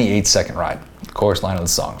than any 8-second ride. Chorus line of the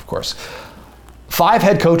song, of course. 5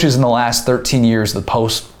 head coaches in the last 13 years of the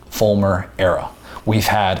post-Fulmer era. We've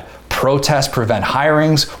had protests prevent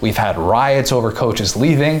hirings. We've had riots over coaches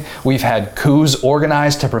leaving. We've had coups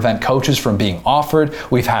organized to prevent coaches from being offered.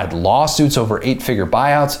 We've had lawsuits over 8-figure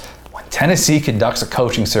buyouts. When Tennessee conducts a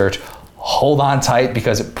coaching search, hold on tight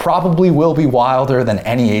because it probably will be wilder than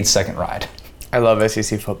any 8-second ride. I love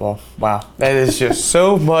SEC football. Wow. That is just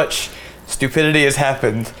so much stupidity has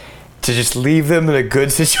happened to just leave them in a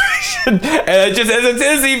good situation. And just as a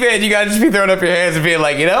Tennessee fan, you gotta just be throwing up your hands and being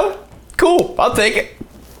like, cool, I'll take it.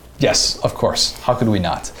 Yes, of course. How could we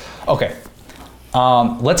not? Okay.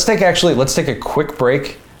 Let's take a quick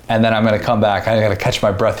break, and then I'm gonna come back. I gotta catch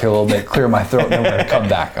my breath here a little bit, clear my throat, and then we're gonna come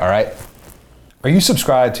back, all right? Are you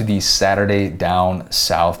subscribed to the Saturday Down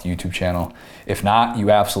South YouTube channel? If not,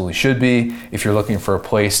 you absolutely should be. If you're looking for a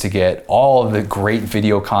place to get all of the great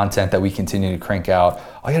video content that we continue to crank out,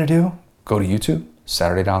 all you gotta do, go to YouTube,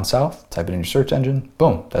 Saturday Down South, type it in your search engine,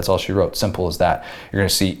 boom, that's all she wrote. Simple as that. You're gonna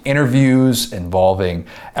see interviews involving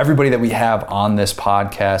everybody that we have on this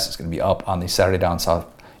podcast. It's gonna be up on the Saturday Down South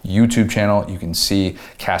YouTube channel. You can see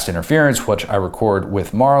Cast Interference, which I record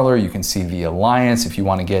with Marler. You can see the Alliance if you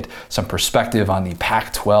want to get some perspective on the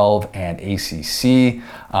Pac-12 and ACC.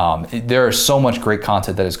 There is so much great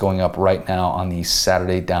content that is going up right now on the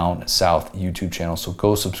Saturday Down South YouTube channel, so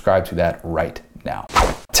go subscribe to that right now.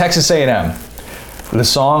 Texas A&M. The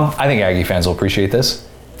song, I think Aggie fans will appreciate this,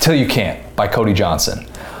 Till You Can't by Cody Johnson.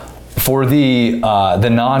 For the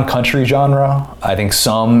non-country genre, I think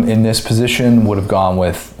some in this position would have gone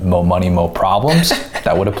with Mo Money, Mo Problems.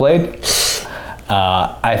 That would have played.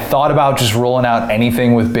 I thought about just rolling out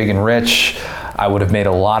anything with Big and Rich. I would have made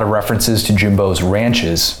a lot of references to Jimbo's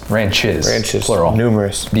ranches, plural.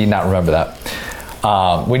 Numerous. Need not remember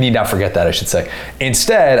that. We need not forget that, I should say.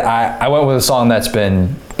 Instead, I went with a song that's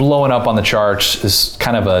been blowing up on the charts. Is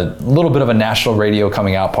kind of a little bit of a national radio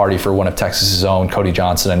coming out party for one of Texas's own, Cody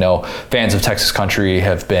Johnson. I know fans of Texas country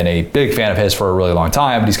have been a big fan of his for a really long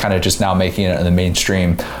time, but he's kind of just now making it in the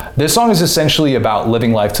mainstream. This song is essentially about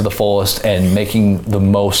living life to the fullest and making the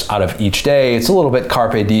most out of each day. It's a little bit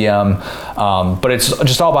carpe diem, but it's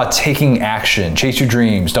just all about taking action, chase your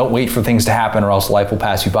dreams, don't wait for things to happen or else life will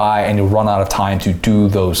pass you by and you'll run out of time to do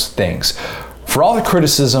those things. For all the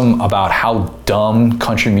criticism about how dumb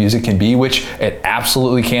country music can be, which it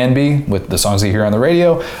absolutely can be with the songs that you hear on the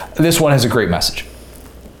radio, this one has a great message.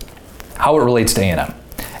 How it relates to A&M.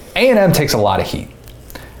 A&M takes a lot of heat.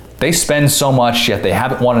 They spend so much, yet they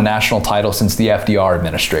haven't won a national title since the FDR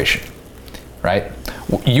administration, right?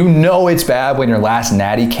 You know it's bad when your last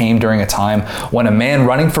natty came during a time when a man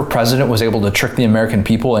running for president was able to trick the American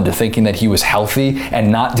people into thinking that he was healthy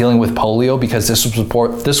and not dealing with polio because this was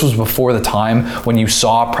before the time when you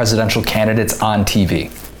saw presidential candidates on TV.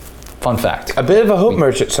 Fun fact. A bit of a hope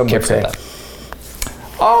merchant, some would say.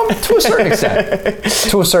 To a certain extent.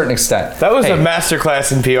 To a certain extent. That was a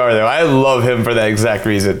masterclass in PR, though. I love him for that exact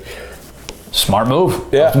reason. Smart move.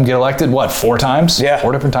 Yeah. Let them get elected, 4 times? Yeah.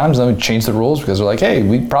 4 different times. Then we changed the rules because they're like, hey,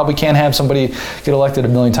 we probably can't have somebody get elected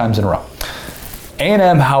 1 million times in a row.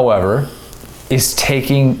 A&M, however, is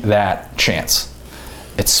taking that chance.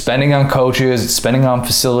 It's spending on coaches, it's spending on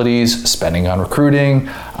facilities, spending on recruiting.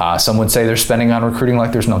 Some would say they're spending on recruiting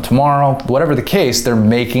like there's no tomorrow. Whatever the case, they're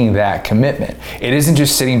making that commitment. It isn't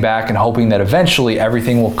just sitting back and hoping that eventually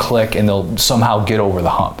everything will click and they'll somehow get over the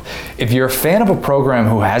hump. If you're a fan of a program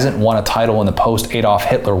who hasn't won a title in the post-Adolf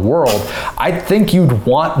Hitler world, I think you'd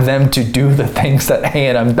want them to do the things that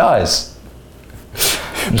A&M does.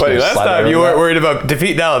 Buddy, last time you weren't worried about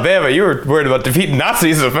defeating Alabama, you were worried about defeating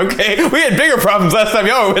Nazism, okay? We had bigger problems last time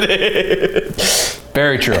y'all were with it.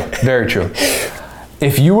 Very true, very true.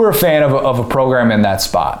 If you were a fan of a program in that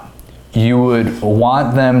spot, you would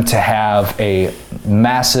want them to have a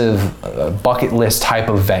massive bucket list type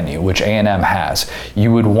of venue, which A&M has.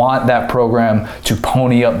 You would want that program to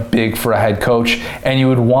pony up big for a head coach, and you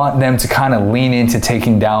would want them to kind of lean into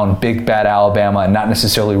taking down big bad Alabama and not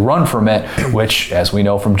necessarily run from it, which, as we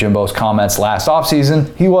know from Jimbo's comments last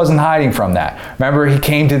offseason, he wasn't hiding from that. Remember, he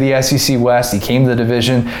came to the SEC West, he came to the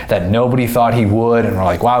division that nobody thought he would, and we're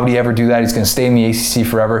like, why would he ever do that? He's going to stay in the ACC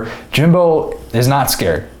forever. Jimbo is not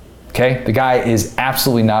scared. Okay, the guy is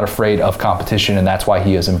absolutely not afraid of competition, and that's why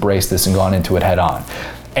he has embraced this and gone into it head on.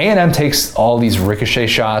 A&M takes all these ricochet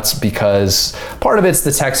shots because part of it's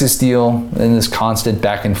the Texas deal and this constant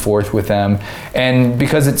back and forth with them, and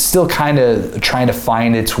because it's still kind of trying to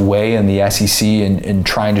find its way in the SEC and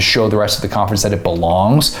trying to show the rest of the conference that it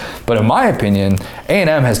belongs. But in my opinion,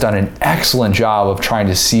 A&M has done an excellent job of trying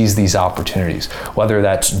to seize these opportunities, whether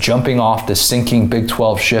that's jumping off the sinking Big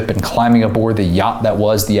 12 ship and climbing aboard the yacht that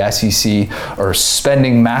was the SEC, or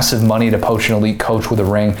spending massive money to poach an elite coach with a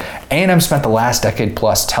ring. A&M spent the last decade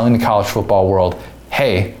plus telling the college football world,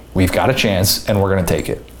 hey, we've got a chance and we're going to take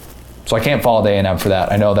it. So I can't fault A&M for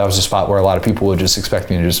that. I know that was a spot where a lot of people would just expect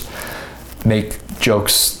me to just make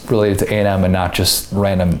jokes related to A&M and not just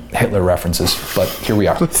random Hitler references, but here we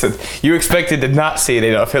are. Listen, you expected to not see an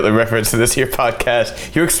Adolf Hitler reference in this here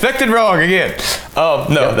podcast. You expected wrong again.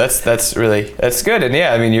 That's good. And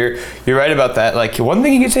yeah, I mean, you're right about that. Like, one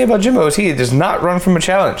thing you can say about Jimbo is he does not run from a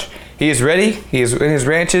challenge. He is ready. He is in his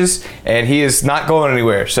ranches, and he is not going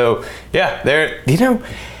anywhere. So yeah,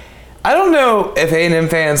 I don't know if A&M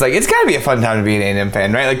fans, like, it's got to be a fun time to be an A&M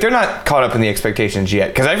fan, right? Like, they're not caught up in the expectations yet.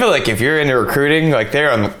 Because I feel like if you're into recruiting, like,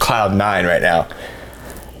 they're on cloud 9 right now.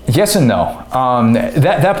 Yes and no.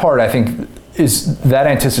 That part, I think, is that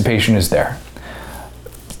anticipation is there.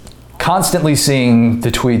 Constantly seeing the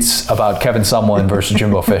tweets about Kevin Sumlin versus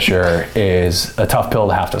Jimbo Fisher is a tough pill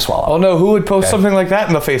to have to swallow. Oh no, who would post something like that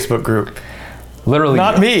in the Facebook group? Literally.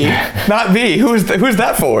 Not me. Not me. Who's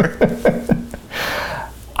that for?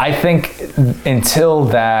 I think until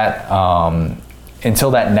that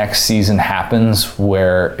next season happens,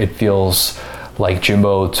 where it feels like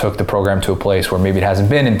Jimbo took the program to a place where maybe it hasn't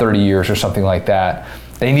been in 30 years or something like that,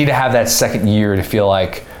 they need to have that second year to feel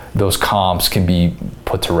like those comps can be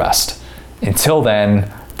put to rest. Until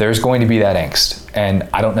then, there's going to be that angst. And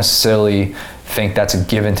I don't necessarily think that's a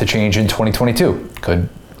given to change in 2022. Could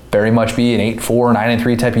very much be an 8-4,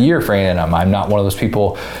 9-3 type of year for A&M. I'm not one of those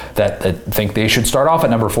people that think they should start off at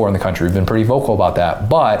number 4 in the country. We've been pretty vocal about that.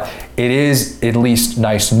 But it is at least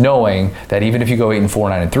nice knowing that even if you go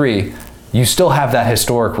 8-4, 9-3, you still have that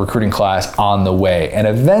historic recruiting class on the way. And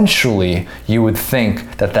eventually, you would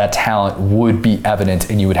think that talent would be evident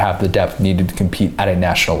and you would have the depth needed to compete at a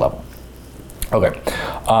national level. Okay,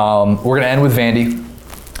 we're going to end with Vandy.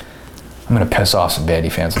 I'm going to piss off some Vandy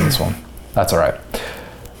fans on this one. That's all right.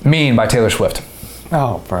 Mean by Taylor Swift.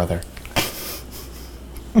 Oh, brother.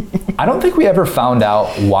 I don't think we ever found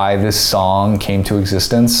out why this song came to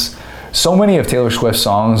existence. So many of Taylor Swift's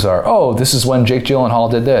songs are, oh, this is when Jake Gyllenhaal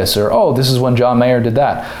did this, or oh, this is when John Mayer did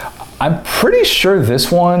that. I'm pretty sure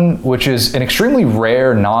this one, which is an extremely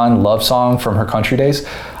rare non-love song from her country days,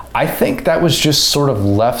 I think that was just sort of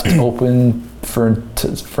left open for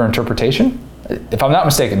interpretation. If I'm not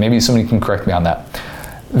mistaken, maybe somebody can correct me on that.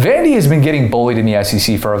 Vandy has been getting bullied in the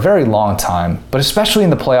SEC for a very long time, but especially in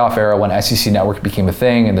the playoff era when SEC Network became a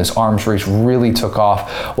thing and this arms race really took off,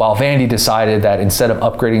 while Vandy decided that instead of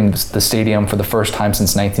upgrading the stadium for the first time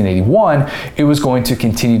since 1981, it was going to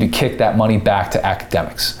continue to kick that money back to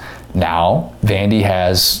academics. Now, Vandy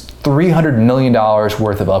has $300 million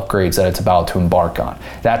worth of upgrades that it's about to embark on.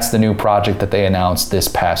 That's the new project that they announced this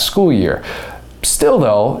past school year. Still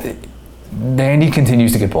though, Vandy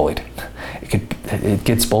continues to get bullied. It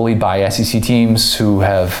gets bullied by SEC teams who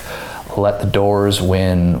have let the Doors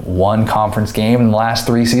win one conference game in the last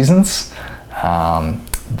 3 seasons.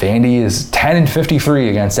 Vandy is 10-53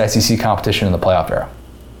 against SEC competition in the playoff era.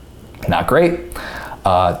 Not great.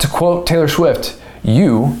 To quote Taylor Swift,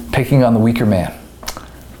 you picking on the weaker man.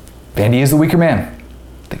 Vandy is the weaker man.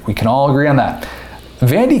 I think we can all agree on that.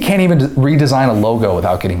 Vandy can't even redesign a logo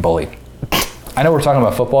without getting bullied. I know we're talking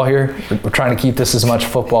about football here. We're trying to keep this as much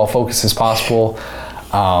football focus as possible.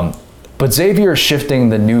 But Xavier shifting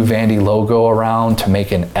the new Vandy logo around to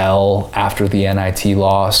make an L after the NIT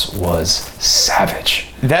loss was savage.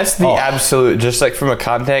 That's the absolute, just like from a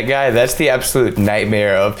content guy, that's the absolute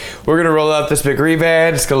nightmare of, we're going to roll out this big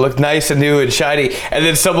reband, it's going to look nice and new and shiny, and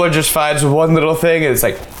then someone just finds one little thing and it's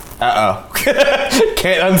like,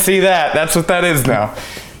 can't unsee that. That's what that is now.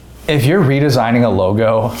 If you're redesigning a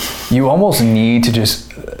logo, you almost need to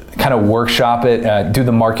just kind of workshop it, do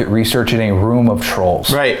the market research in a room of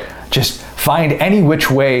trolls. Right. Just find any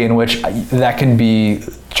which way in which that can be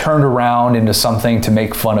turned around into something to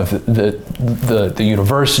make fun of the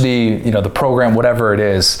university, the program, whatever it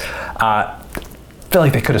is. I feel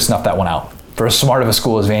like they could have snuffed that one out. For as smart of a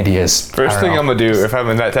school as Vandy is. First thing I'm going to do if I'm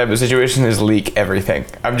in that type of situation is leak everything.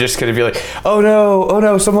 I'm just going to be like, oh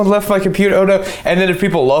no, someone left my computer, oh no. And then if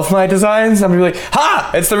people love my designs, I'm going to be like,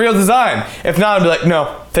 ha, it's the real design. If not, I'll be like,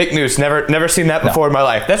 no, fake news, never seen that before in my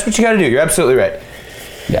life. That's what you got to do. You're absolutely right.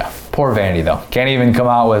 Yeah, poor Vandy though. Can't even come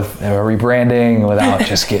out with a rebranding without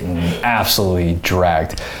just getting absolutely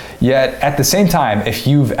dragged. Yet at the same time, if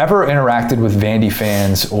you've ever interacted with Vandy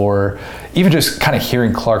fans or even just kind of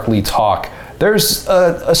hearing Clark Lee talk, there's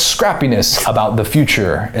a scrappiness about the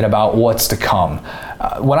future and about what's to come.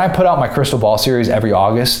 When I put out my Crystal Ball series every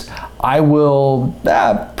August, I will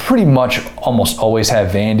pretty much almost always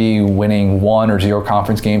have Vandy winning 1 or 0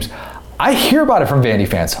 conference games. I hear about it from Vandy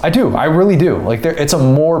fans. I do. I really do. Like, it's a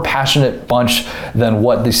more passionate bunch than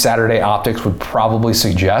what the Saturday optics would probably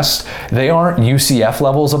suggest. They aren't UCF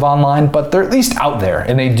levels of online, but they're at least out there,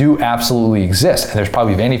 and they do absolutely exist. And there's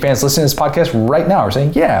probably Vandy fans listening to this podcast right now are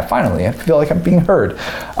saying, yeah, finally, I feel like I'm being heard.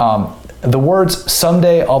 The words,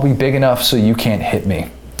 someday I'll be big enough so you can't hit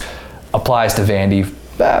me, applies to Vandy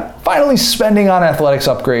finally spending on athletics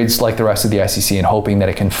upgrades like the rest of the SEC and hoping that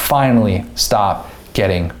it can finally stop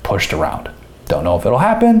getting pushed around. Don't know if it'll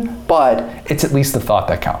happen, but it's at least the thought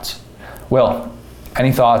that counts. Will,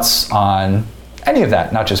 any thoughts on any of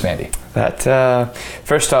that, not just Vandy? That,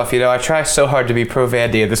 first off, I try so hard to be pro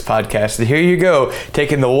Vandy in this podcast. And here you go,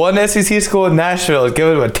 taking the one SEC school in Nashville and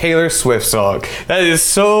giving them a Taylor Swift song. That is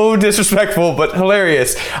so disrespectful, but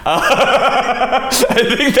hilarious. I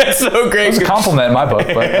think that's so great. It was a compliment in my book,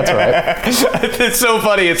 but that's all right. It's so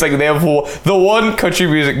funny. It's like they have the one country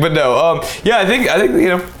music, but no. Yeah, I think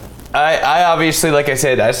I obviously, like I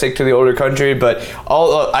said, I stick to the older country, but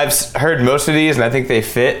I've heard most of these, and I think they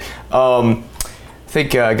fit. I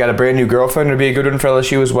think I got a brand new girlfriend would be a good one for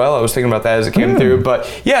LSU as well. I was thinking about that as it came through, but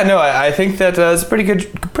yeah, no, I think that it's a pretty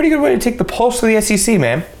good way to take the pulse of the SEC,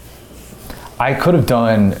 man. I could have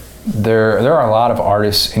done. There are a lot of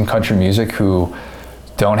artists in country music who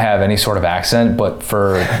don't have any sort of accent, but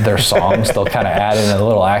for their songs, they'll kind of add in a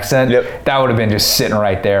little accent. Yep. That would have been just sitting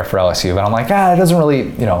right there for LSU. But I'm like, it doesn't really,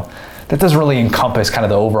 that doesn't really encompass kind of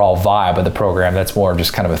the overall vibe of the program. That's more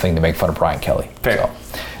just kind of a thing to make fun of Brian Kelly. Fair. So,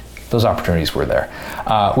 those opportunities were there.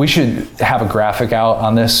 We should have a graphic out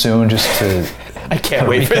on this soon, just to I can't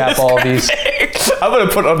wait for this all graphic. These. I'm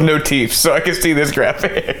gonna put on motifs so I can see this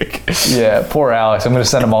graphic. Yeah, poor Alex. I'm gonna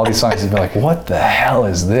send him all these songs. He's be like, "What the hell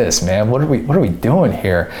is this, man? What are we doing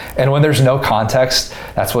here?" And when there's no context,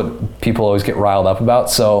 that's what people always get riled up about.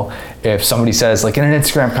 So if somebody says, like in an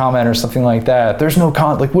Instagram comment or something like that, "There's no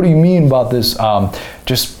like, what do you mean about this?"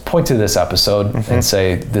 Just point to this episode and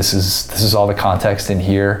say, "This is all the context in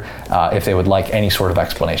here." If they would like any sort of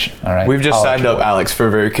explanation, all right. We've just signed up Alex for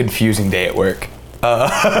a very confusing day at work.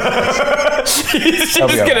 He's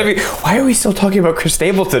just gonna be. Why are we still talking about Chris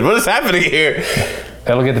Stapleton? What is happening here?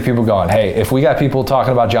 It'll get the people going. Hey, if we got people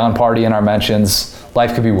talking about John Party in our mentions,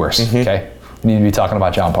 life could be worse. Okay, we need to be talking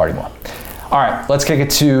about John Party more. All right, let's kick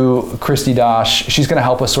it to Christy Dosh. She's going to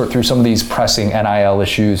help us sort through some of these pressing NIL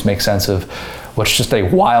issues, make sense of what's just a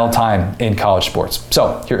wild time in college sports.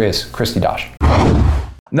 So here is Christy Dosh.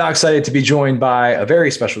 Now excited to be joined by a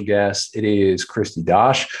very special guest. It is Christy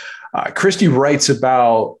Dosh. Christy writes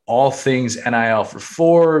about all things NIL for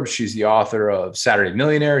Forbes. She's the author of Saturday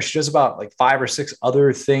Millionaire. She does about like 5 or 6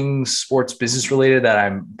 other things, sports business related, that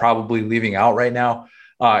I'm probably leaving out right now.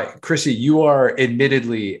 Christy, you are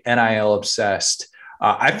admittedly NIL obsessed.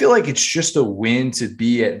 I feel like it's just a win to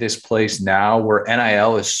be at this place now where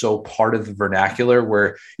NIL is so part of the vernacular,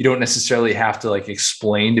 where you don't necessarily have to like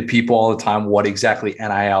explain to people all the time what exactly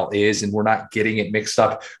NIL is, and we're not getting it mixed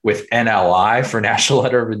up with NLI for National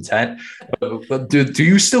Letter of Intent. But do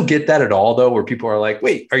you still get that at all, though, where people are like,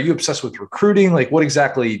 wait, are you obsessed with recruiting? Like, what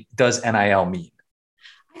exactly does NIL mean?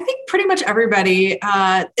 I think pretty much everybody,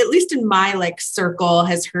 at least in my circle,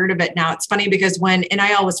 has heard of it now. It's funny because when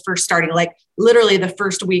NIL was first starting, literally the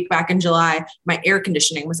first week back in July, my air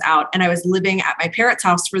conditioning was out and I was living at my parents'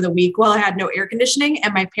 house for the week while I had no air conditioning.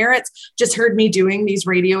 And my parents just heard me doing these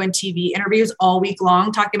radio and TV interviews all week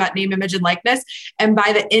long, talking about name, image, and likeness. And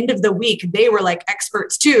by the end of the week, they were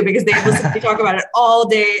experts too, because they listened to me talk about it all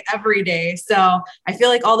day, every day. So I feel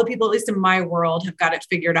like all the people, at least in my world, have got it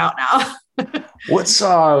figured out now.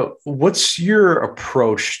 What's your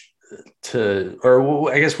approach to,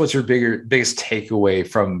 or I guess what's your biggest takeaway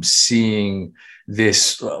from seeing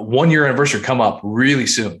this 1-year anniversary come up really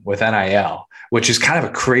soon with NIL, which is kind of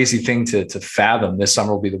a crazy thing to fathom. This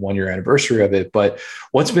summer will be the 1-year anniversary of it, but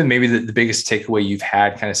what's been maybe the biggest takeaway you've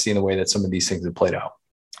had kind of seeing the way that some of these things have played out?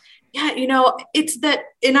 Yeah, it's that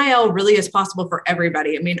NIL really is possible for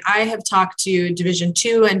everybody. I mean, I have talked to Division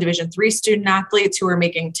II and Division III student athletes who are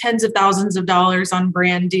making tens of thousands of dollars on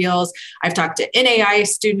brand deals. I've talked to NAI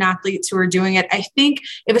student athletes who are doing it. I think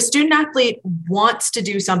if a student athlete wants to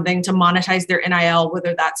do something to monetize their NIL,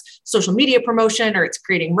 whether that's social media promotion or it's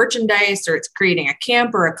creating merchandise or it's creating a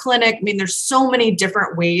camp or a clinic, I mean, there's so many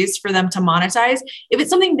different ways for them to monetize. If it's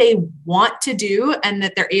something they want to do and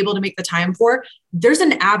that they're able to make the time for, there's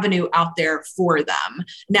an avenue out out there for them.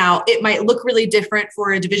 Now, it might look really different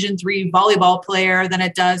for a Division III volleyball player than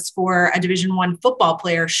it does for a Division I football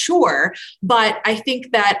player, sure. But I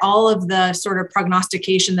think that all of the sort of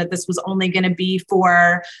prognostication that this was only going to be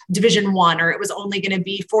for Division I, or it was only going to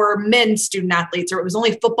be for men's student athletes, or it was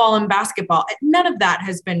only football and basketball, none of that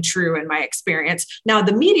has been true in my experience. Now,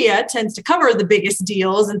 the media tends to cover the biggest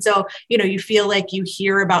deals. And so, you feel like you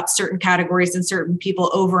hear about certain categories and certain people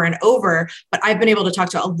over and over. But I've been able to talk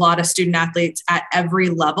to a lot of student athletes at every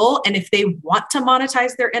level. And if they want to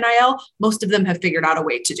monetize their NIL, most of them have figured out a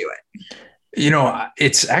way to do it.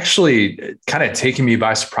 It's actually kind of taken me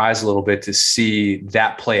by surprise a little bit to see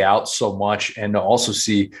that play out so much, and to also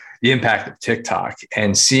see the impact of TikTok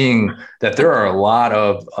and seeing that there are a lot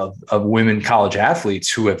of women college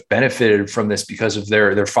athletes who have benefited from this because of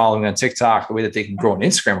their following on TikTok, the way that they can grow an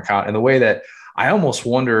Instagram account, and the way that I almost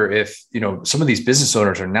wonder if, some of these business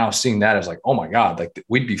owners are now seeing that as like, oh my God, like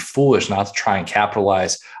we'd be foolish not to try and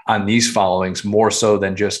capitalize on these followings more so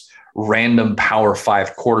than just random Power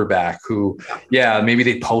 5 quarterback who, maybe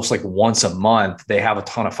they post like once a month, they have a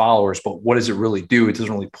ton of followers, but what does it really do? It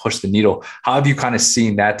doesn't really push the needle. How have you kind of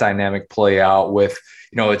seen that dynamic play out with,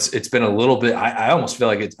 it's been a little bit, I almost feel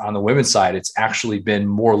like it's on the women's side, it's actually been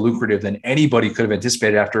more lucrative than anybody could have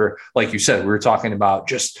anticipated after, like you said, we were talking about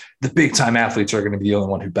just the big time athletes are going to be the only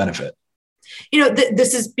one who benefit.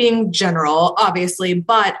 This is being general, obviously,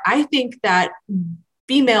 but I think that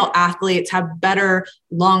female athletes have better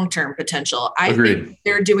long-term potential. I think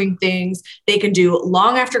they're doing things they can do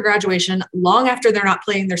long after graduation, long after they're not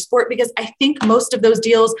playing their sport, because I think most of those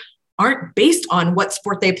deals aren't based on what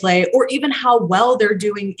sport they play or even how well they're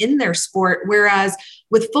doing in their sport. Whereas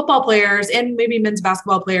with football players and maybe men's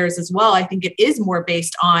basketball players as well, I think it is more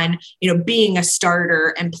based on, being a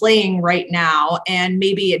starter and playing right now. And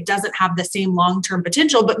maybe it doesn't have the same long-term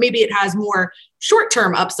potential, but maybe it has more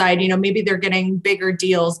short-term upside. Maybe they're getting bigger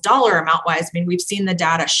deals dollar amount wise. I mean, we've seen the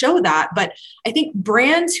data show that, but I think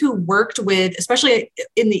brands who worked with, especially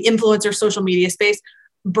in the influencer social media space,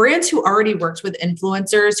 brands who already worked with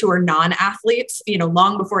influencers who are non-athletes,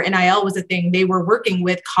 long before NIL was a thing, they were working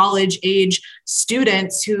with college age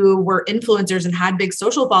students who were influencers and had big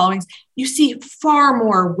social followings. You see far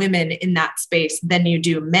more women in that space than you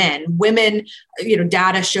do men. Women,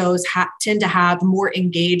 data shows tend to have more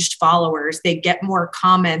engaged followers. They get more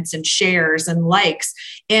comments and shares and likes,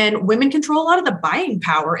 and women control a lot of the buying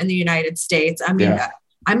power in the United States. I mean,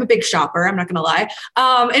 I'm a big shopper, I'm not going to lie.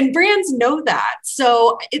 And brands know that.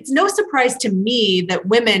 So it's no surprise to me that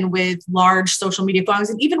women with large social media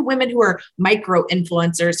followings, and even women who are micro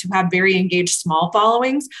influencers who have very engaged small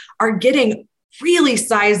followings, are getting really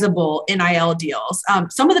sizable NIL deals.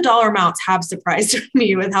 Some of the dollar amounts have surprised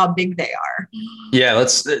me with how big they are. Yeah,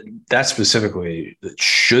 that specifically.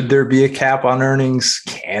 Should there be a cap on earnings?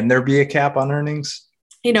 Can there be a cap on earnings?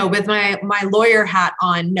 With my lawyer hat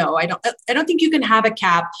on, no, I don't think you can have a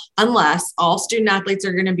cap unless all student athletes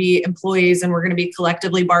are going to be employees and we're going to be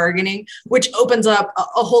collectively bargaining, which opens up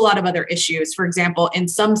a whole lot of other issues. For example, in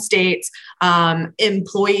some states,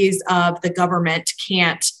 employees of the government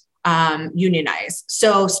can't unionize.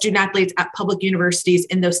 So student athletes at public universities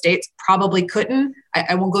in those states probably couldn't.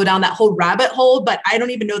 I won't go down that whole rabbit hole, but I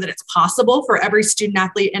don't even know that it's possible for every student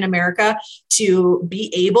athlete in America to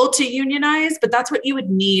be able to unionize. But that's what you would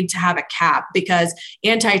need to have a cap, because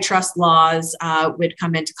antitrust laws would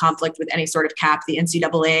come into conflict with any sort of cap the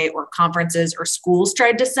NCAA or conferences or schools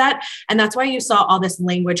tried to set. And that's why you saw all this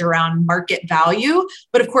language around market value.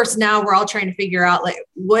 But of course, now we're all trying to figure out like,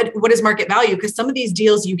 what is market value? Because some of these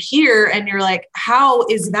deals you hear and you're like, how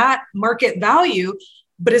is that market value?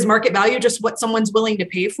 But is market value just what someone's willing to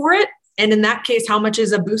pay for it? And in that case, how much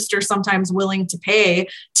is a booster sometimes willing to pay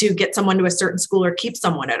to get someone to a certain school or keep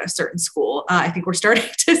someone at a certain school? I think we're starting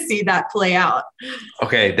to see that play out.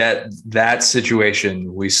 Okay, that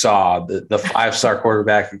situation we saw, the 5-star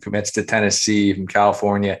quarterback who commits to Tennessee from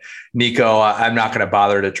California, Nico, I'm not going to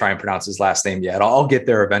bother to try and pronounce his last name yet. I'll get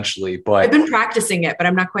there eventually. But I've been practicing it, but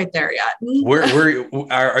I'm not quite there yet.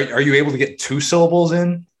 Are you able to get 2 syllables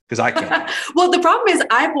in? Because I can't. Well, the problem is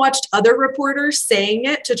I've watched other reporters saying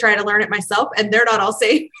it to try to learn it myself, and they're not all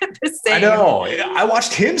saying it the same. I know. I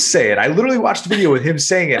watched him say it. I literally watched a video with him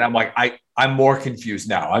saying it. I'm like, I'm more confused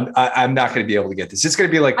now. I'm not going to be able to get this. It's going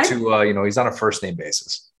to be like he's on a first name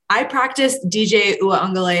basis. I practiced DJ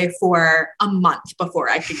Uiagalelei for a month before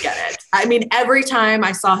I could get it. I mean, every time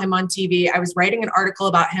I saw him on TV, I was writing an article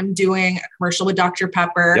about him doing a commercial with Dr.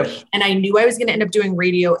 Pepper. Yep. And I knew I was going to end up doing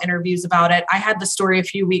radio interviews about it. I had the story a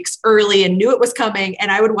few weeks early and knew it was coming.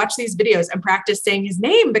 And I would watch these videos and practice saying his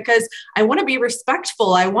name because I want to be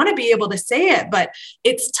respectful. I want to be able to say it, but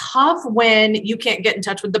it's tough when you can't get in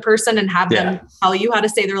touch with the person and have them tell you how to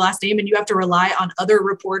say their last name. And you have to rely on other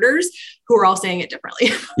reporters who are all saying it differently.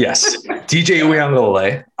 Yes. DJ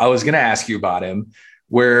Uiagalelei. I was going to ask you about him,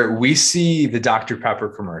 where we see the Dr. Pepper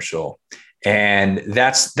commercial. And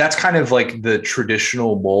that's kind of like the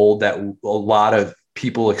traditional mold that a lot of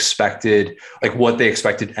people expected, like what they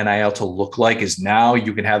expected NIL to look like is now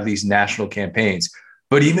you can have these national campaigns.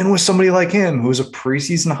 But even with somebody like him, who's a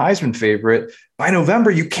preseason Heisman favorite, by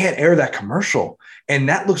November, you can't air that commercial. And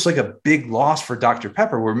that looks like a big loss for Dr.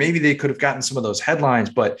 Pepper, where maybe they could have gotten some of those headlines.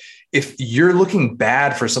 But if you're looking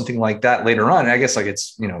bad for something like that later on, I guess like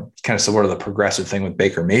it's, kind of similar to the progressive thing with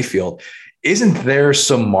Baker Mayfield, isn't there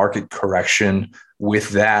some market correction with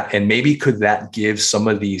that? And maybe could that give some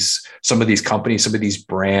of these companies, some of these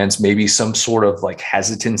brands, maybe some sort of like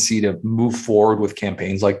hesitancy to move forward with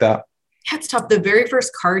campaigns like that? Yeah, it's tough. The very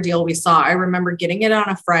first car deal we saw, I remember getting it on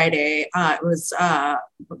a Friday. It was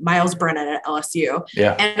Miles Brennan at LSU.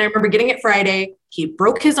 Yeah. And I remember getting it Friday. He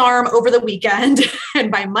broke his arm over the weekend.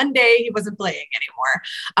 And by Monday, he wasn't playing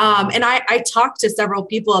anymore. And I talked to several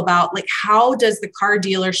people about like, how does the car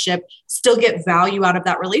dealership still get value out of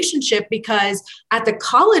that relationship? Because at the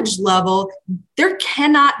college level, there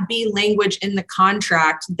cannot be language in the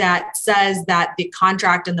contract that says that the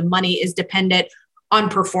contract and the money is dependent on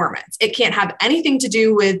performance. It can't have anything to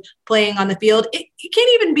do with playing on the field. It can't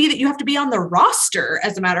even be that you have to be on the roster.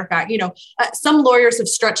 As a matter of fact, some lawyers have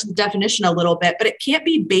stretched the definition a little bit, but it can't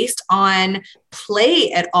be based on play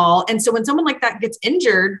at all. And so when someone like that gets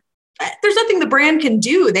injured, there's nothing the brand can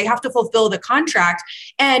do. They have to fulfill the contract.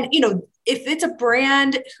 And, if it's a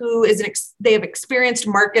brand who they have experienced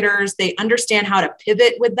marketers, they understand how to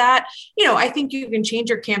pivot with that. I think you can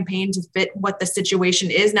change your campaign to fit what the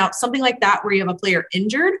situation is. Now, something like that where you have a player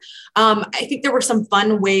injured, I think there were some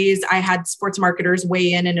fun ways. I had sports marketers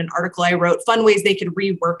weigh in an article I wrote, fun ways they could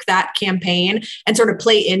rework that campaign and sort of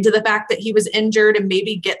play into the fact that he was injured and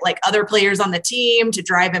maybe get like other players on the team to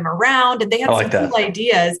drive him around. And they had some cool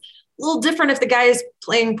ideas. A little different if the guy is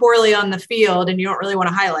playing poorly on the field and you don't really want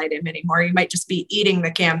to highlight him anymore. You might just be eating the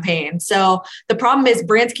campaign. So the problem is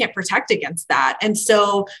brands can't protect against that. And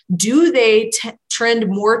so do they trend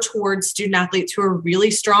more towards student athletes who are really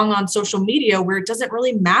strong on social media, where it doesn't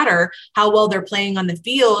really matter how well they're playing on the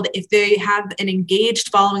field if they have an engaged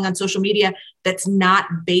following on social media that's not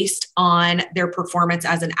based on their performance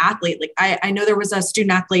as an athlete? Like I know there was a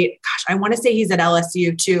student athlete, I want to say he's at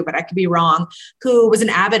LSU too, but I could be wrong, who was an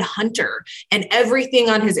avid hunter, and everything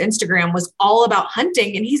on his Instagram was all about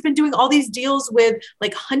hunting. And he's been doing all these deals with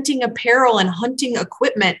like hunting apparel and hunting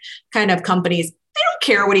equipment kind of companies. They don't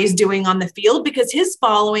care what he's doing on the field because his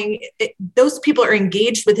following, those people are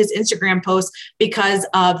engaged with his Instagram posts because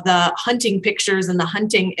of the hunting pictures and the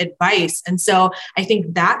hunting advice. And so I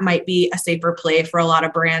think that might be a safer play for a lot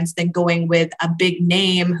of brands than going with a big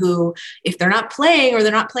name who, if they're not playing or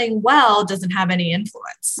they're not playing well, doesn't have any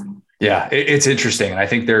influence. Yeah, it's interesting. And I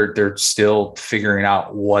think they're still figuring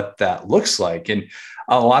out what that looks like. And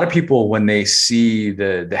a lot of people, when they see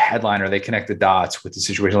the headline or they connect the dots with the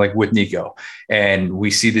situation like with Nico, and we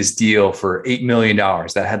see this deal for $8 million,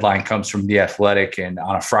 that headline comes from The Athletic. And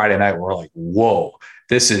on a Friday night, we're like, whoa,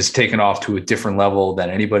 this is taken off to a different level than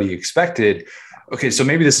anybody expected. Okay, so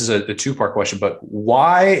maybe this is a two-part question, but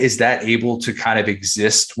why is that able to kind of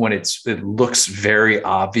exist when it looks very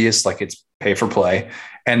obvious, like it's pay for play?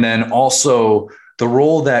 And then also the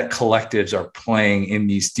role that collectives are playing in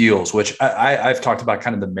these deals, which I've talked about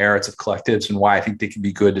kind of the merits of collectives and why I think they can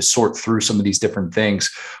be good to sort through some of these different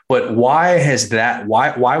things. But why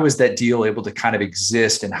was that deal able to kind of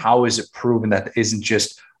exist, and how is it proven that it isn't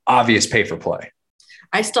just obvious pay for play?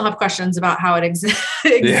 I still have questions about how it exists.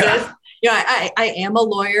 Yeah. I am a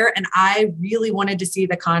lawyer and I really wanted to see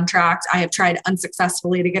the contract. I have tried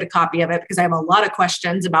unsuccessfully to get a copy of it because I have a lot of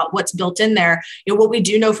questions about what's built in there. What we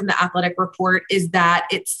do know from the Athletic report is that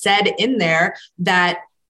it said in there that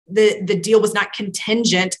the deal was not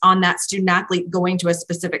contingent on that student athlete going to a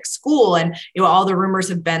specific school. And, all the rumors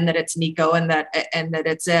have been that it's Nico and that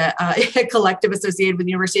it's a collective associated with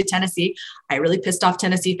the University of Tennessee. I really pissed off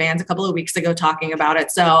Tennessee fans a couple of weeks ago talking about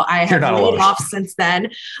it. So I have laid off since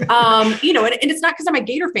then. And it's not because I'm a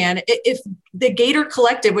Gator fan. If the Gator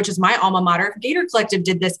Collective, which is my alma mater, if Gator Collective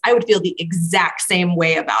did this, I would feel the exact same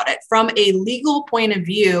way about it. From a legal point of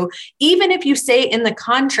view, even if you say in the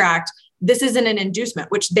contract, this isn't an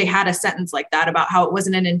inducement, which they had a sentence like that about how it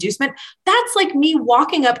wasn't an inducement. That's like me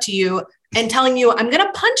walking up to you and telling you, I'm going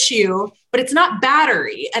to punch you, but it's not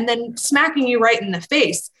battery, and then smacking you right in the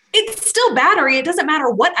face. It's still battery. It doesn't matter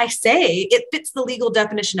what I say. It fits the legal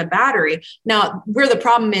definition of battery. Now, where the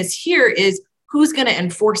problem is here is who's going to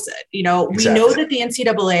enforce it? Exactly. We know that the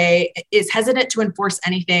NCAA is hesitant to enforce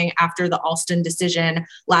anything after the Alston decision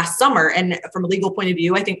last summer. And from a legal point of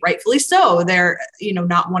view, I think rightfully so, they're,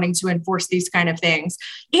 not wanting to enforce these kind of things.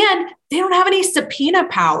 And they don't have any subpoena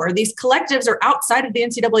power. These collectives are outside of the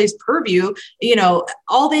NCAA's purview.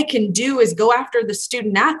 All they can do is go after the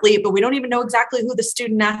student athlete, but we don't even know exactly who the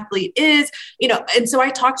student athlete is, and so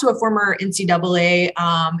I talked to a former NCAA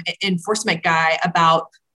enforcement guy about,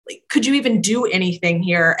 could you even do anything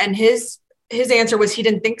here? And his answer was he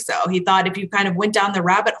didn't think so. He thought if you kind of went down the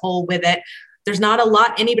rabbit hole with it, there's not a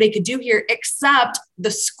lot anybody could do here except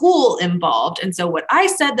the school involved. And so what I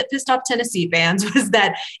said that pissed off Tennessee fans was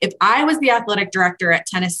that if I was the athletic director at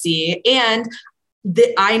Tennessee and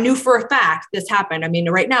I knew for a fact this happened. I mean,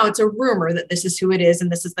 right now it's a rumor that this is who it is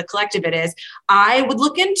and this is the collective it is. I would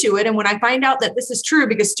look into it. And when I find out that this is true,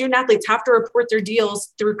 because student athletes have to report their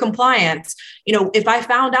deals through compliance, if I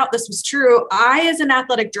found out this was true, I, as an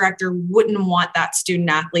athletic director, wouldn't want that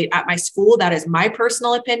student athlete at my school. That is my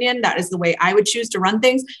personal opinion. That is the way I would choose to run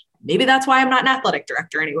things. Maybe that's why I'm not an athletic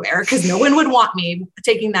director anywhere, because no one would want me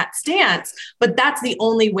taking that stance. But that's the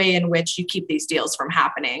only way in which you keep these deals from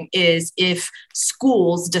happening, is if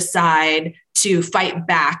schools decide to fight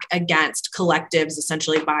back against collectives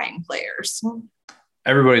essentially buying players.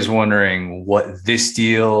 Everybody's wondering what this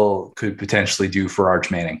deal could potentially do for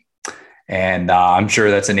Arch Manning. And I'm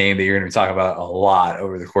sure that's a name that you're going to be talking about a lot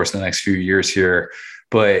over the course of the next few years here.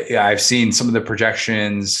 But I've seen some of the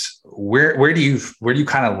projections. Where do you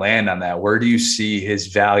kind of land on that? Where do you see his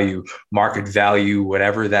value, market value,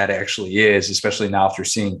 whatever that actually is, especially now after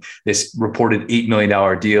seeing this reported $8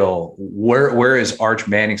 million deal? Where is Arch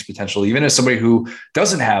Manning's potential, even as somebody who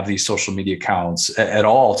doesn't have these social media accounts at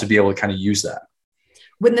all, to be able to kind of use that?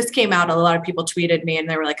 When this came out, a lot of people tweeted me and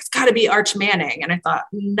they were like, it's got to be Arch Manning. And I thought,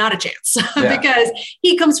 not a chance, because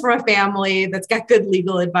he comes from a family that's got good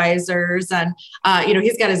legal advisors. And,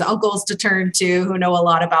 he's got his uncles to turn to who know a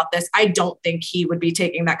lot about this. I don't think he would be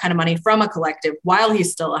taking that kind of money from a collective while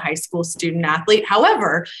he's still a high school student athlete.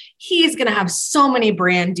 However, he's going to have so many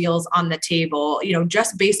brand deals on the table,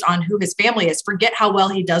 just based on who his family is. Forget how well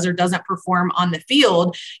he does or doesn't perform on the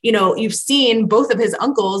field. You've seen both of his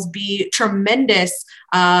uncles be tremendous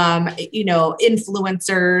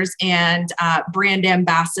influencers and brand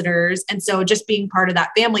ambassadors. And so just being part of that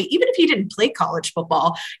family, even if he didn't play college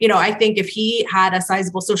football, I think if he had a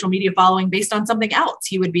sizable social media following based on something else,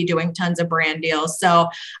 he would be doing tons of brand deals. So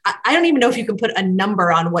I don't even know if you can put a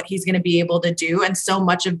number on what he's going to be able to do. And so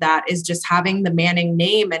much of that is just having the Manning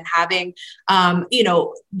name and having,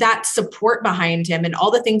 that support behind him and all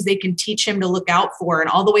the things they can teach him to look out for and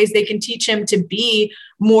all the ways they can teach him to be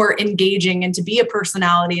more engaging and to be a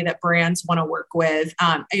personality that brands want to work with.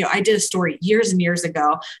 I did a story years and years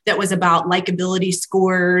ago that was about likability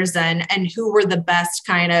scores and who were the best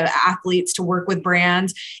kind of athletes to work with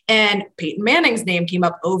brands. And Peyton Manning's name came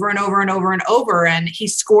up over and over and over and over. And he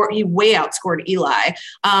way outscored Eli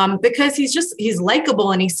because he's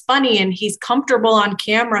likable and he's funny and he's comfortable on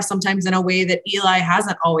camera sometimes in a way that Eli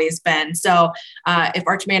hasn't always been. So if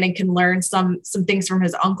Arch Manning can learn some things from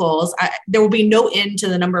his uncles, there will be no end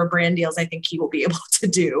to the number of brand deals I think he will be able to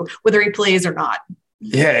do, whether he plays or not.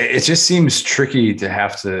 Yeah, it just seems tricky to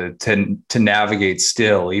have to navigate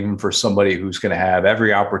still, even for somebody who's going to have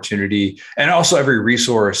every opportunity and also every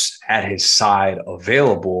resource at his side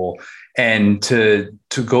available. And to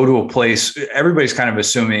go to a place, everybody's kind of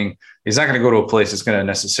assuming he's not going to go to a place that's going to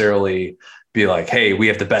necessarily be like, hey, we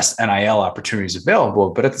have the best NIL opportunities available.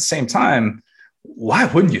 But at the same time, why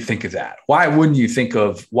wouldn't you think of that? Why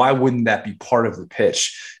wouldn't that be part of the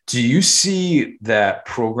pitch? Do you see that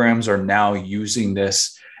programs are now using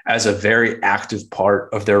this as a very active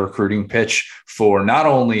part of their recruiting pitch for not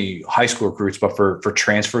only high school recruits, but for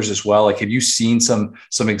transfers as well? Like, have you seen some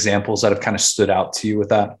examples that have kind of stood out to you with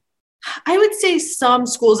that? I would say some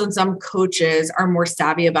schools and some coaches are more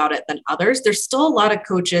savvy about it than others. There's still a lot of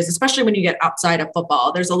coaches, especially when you get outside of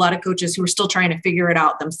football, there's a lot of coaches who are still trying to figure it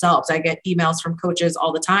out themselves. I get emails from coaches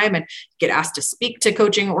all the time and get asked to speak to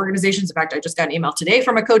coaching organizations. In fact, I just got an email today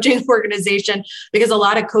from a coaching organization because a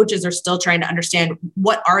lot of coaches are still trying to understand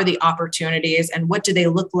what are the opportunities and what do they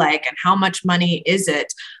look like and how much money is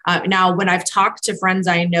it. Now, when I've talked to friends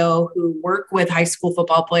I know who work with high school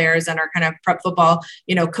football players and are kind of prep football,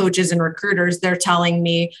 coaches and recruiters, they're telling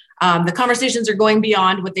me the conversations are going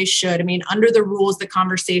beyond what they should. I mean, under the rules, the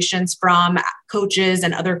conversations from coaches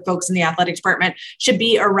and other folks in the athletic department should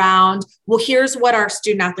be around, well, here's what our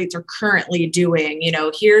student athletes are currently doing.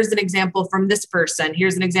 Here's an example from this person.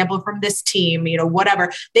 Here's an example from this team,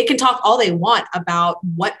 whatever. They can talk all they want about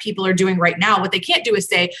what people are doing right now. What they can't do is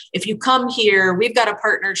say, if you come here, we've got a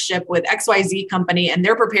partnership with XYZ company and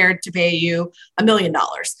they're prepared to pay you $1 million.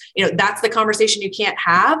 That's the conversation you can't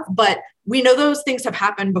have, but we know those things have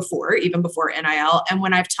happened before, even before NIL. And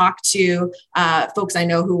when I've talked to folks I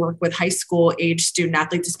know who work with high school age student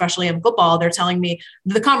athletes, especially in football, they're telling me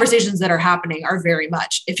the conversations that are happening are very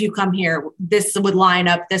much, if you come here, this would line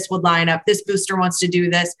up, this booster wants to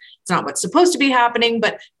do this. It's not what's supposed to be happening,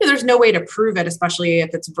 but there's no way to prove it, especially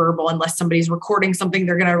if it's verbal, unless somebody's recording something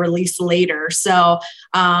they're going to release later. So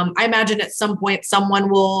I imagine at some point,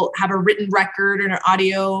 someone will have a written record or an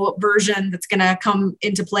audio version that's going to come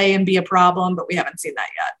into play and be a problem, but we haven't seen that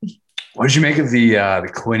yet. What did you make of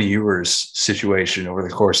the Quinn Ewers situation over the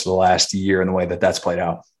course of the last year and the way that that's played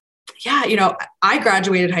out? Yeah, I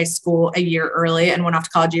graduated high school a year early and went off to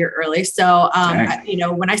college a year early. So,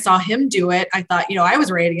 when I saw him do it, I thought, I was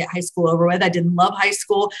ready to get high school over with. I didn't love high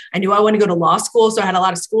school. I knew I wanted to go to law school. So I had a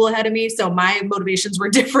lot of school ahead of me. So my motivations were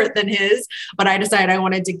different than his, but I decided I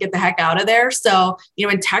wanted to get the heck out of there. So,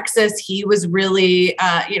 in Texas, he was really,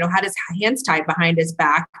 had his hands tied behind his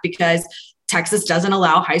back because Texas doesn't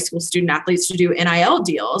allow high school student athletes to do NIL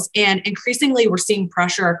deals. And increasingly, we're seeing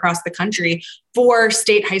pressure across the country for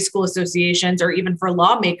state high school associations or even for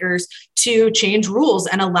lawmakers to change rules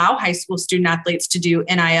and allow high school student athletes to do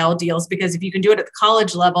NIL deals. Because if you can do it at the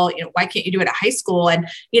college level, why can't you do it at high school? And,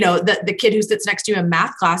 the kid who sits next to you in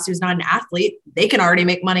math class who's not an athlete, they can already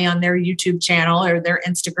make money on their YouTube channel or their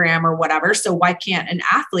Instagram or whatever. So why can't an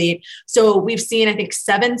athlete? So we've seen, I think,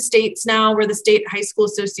 7 states now where the state high school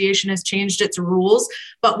association has changed its rules,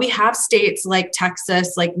 but we have states like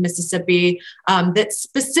Texas, like Mississippi, that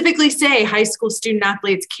specifically say high school student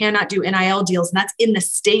athletes cannot do NIL deals, and that's in the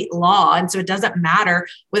state law. And so it doesn't matter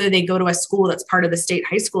whether they go to a school that's part of the state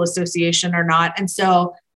high school association or not. And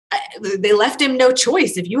so they left him no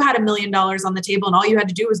choice. If you had $1 million on the table and all you had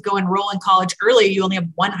to do was go enroll in college early, you only have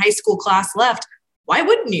one high school class left. Why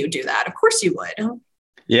wouldn't you do that? Of course you would.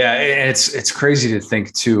 Yeah, it's crazy to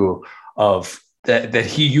think too of that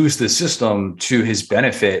he used the system to his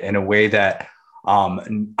benefit in a way that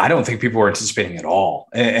I don't think people were anticipating at all.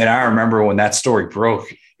 And I remember when that story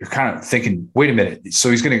broke, you're kind of thinking, wait a minute. So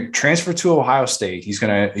he's going to transfer to Ohio State. He's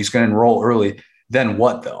going to enroll early. Then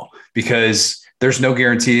what though? Because there's no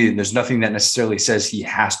guarantee. There's nothing that necessarily says he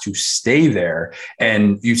has to stay there.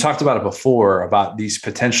 And you talked about it before about these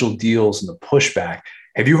potential deals and the pushback.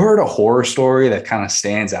 Have you heard a horror story that kind of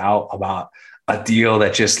stands out about a deal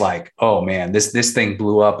that just like, oh man, this thing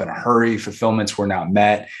blew up in a hurry, fulfillments were not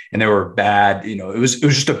met and they were bad. It was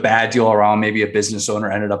just a bad deal all around. Maybe a business owner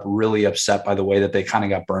ended up really upset by the way that they kind of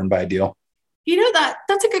got burned by a deal.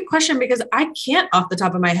 That's a good question because I can't off the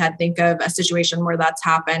top of my head think of a situation where that's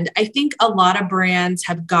happened. I think a lot of brands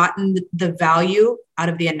have gotten the value out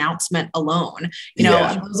of the announcement alone.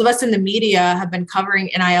 Those of us in the media have been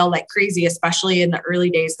covering NIL like crazy, especially in the early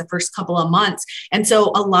days, the first couple of months. And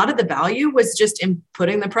so a lot of the value was just in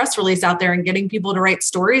putting the press release out there and getting people to write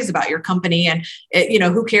stories about your company. And,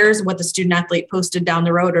 who cares what the student athlete posted down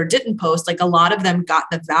the road or didn't post? Like a lot of them got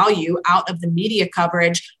the value out of the media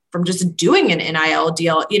coverage from just doing an NIL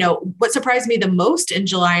deal. What surprised me the most in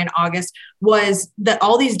July and August was that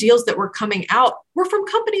all these deals that were coming out were from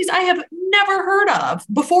companies I have never heard of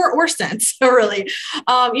before or since, really.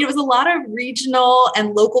 It was a lot of regional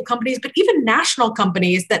and local companies, but even national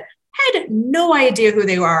companies that had no idea who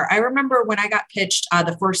they are. I remember when I got pitched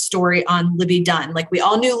the first story on Libby Dunn. Like we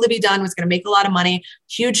all knew Libby Dunn was going to make a lot of money,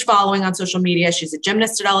 huge following on social media. She's a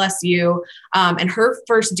gymnast at LSU. And her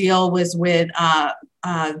first deal was with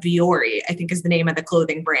Viore, I think is the name of the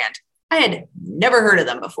clothing brand. I had never heard of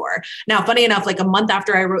them before. Now, funny enough, like a month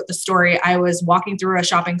after I wrote the story, I was walking through a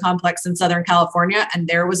shopping complex in Southern California, and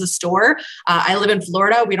there was a store. I live in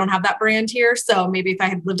Florida. We don't have that brand here. So maybe if I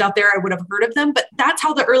had lived out there, I would have heard of them. But that's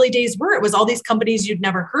how the early days were. It was all these companies you'd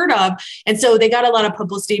never heard of. And so they got a lot of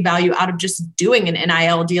publicity value out of just doing an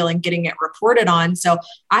NIL deal and getting it reported on. So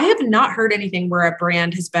I have not heard anything where a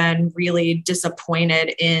brand has been really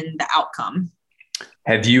disappointed in the outcome.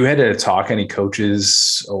 Have you had to talk any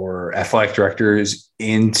coaches or athletic directors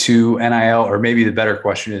into NIL? Or maybe the better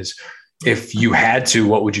question is, if you had to,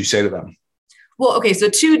 what would you say to them? Well, okay, so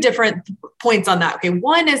two different points on that. Okay,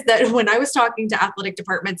 one is that when I was talking to athletic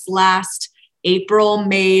departments last April,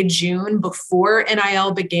 May, June, before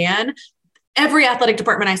NIL began, every athletic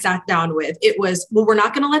department I sat down with, it was, well, we're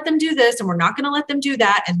not going to let them do this and we're not going to let them do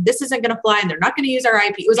that. And this isn't going to fly and they're not going to use our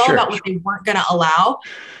IP. It was all about what they weren't going to allow.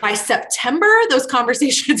 By September, those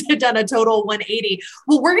conversations had done a total 180.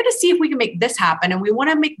 Well, we're going to see if we can make this happen and we want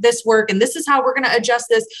to make this work. And this is how we're going to adjust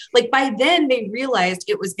this. Like by then they realized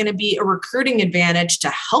it was going to be a recruiting advantage to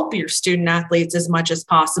help your student athletes as much as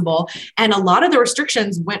possible. And a lot of the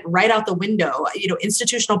restrictions went right out the window.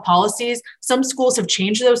 Institutional policies, some schools have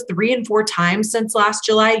changed those 3 and 4 times since last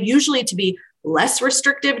July, usually to be less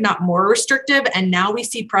restrictive, not more restrictive. And now we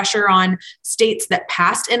see pressure on states that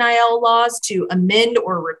passed NIL laws to amend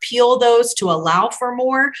or repeal those to allow for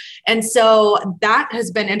more. And so that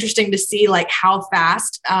has been interesting to see like how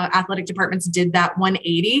fast athletic departments did that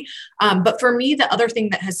 180. But for me, the other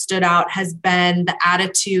thing that has stood out has been the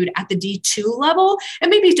attitude at the D2 level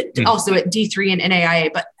and maybe also at D3 and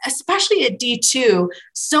NAIA, but especially at D2.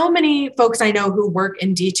 So many folks I know who work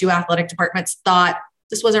in D2 athletic departments thought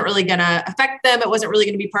this wasn't really going to affect them. It wasn't really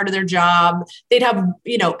going to be part of their job. They'd have,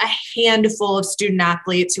 a handful of student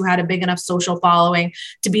athletes who had a big enough social following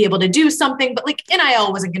to be able to do something, but like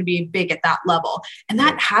NIL wasn't going to be big at that level. And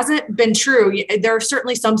that hasn't been true. There are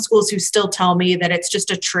certainly some schools who still tell me that it's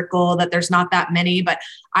just a trickle, that there's not that many, but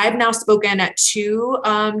I've now spoken at 2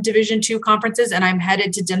 Division II conferences, and I'm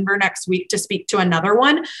headed to Denver next week to speak to another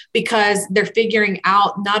one because they're figuring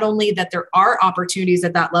out not only that there are opportunities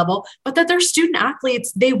at that level, but that their student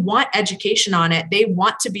athletes, they want education on it. They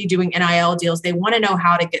want to be doing NIL deals. They want to know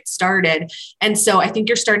how to get started. And so I think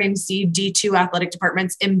you're starting to see D2 athletic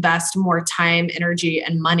departments invest more time, energy,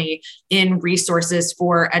 and money in resources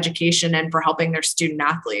for education and for helping their student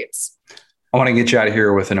athletes. I want to get you out of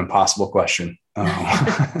here with an impossible question.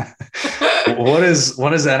 What does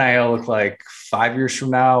NIL look like 5 years from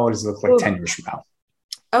now? What does it look like 10 years from now?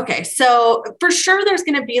 Okay. So for sure, there's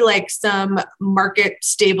going to be like some market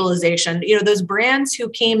stabilization. Those brands who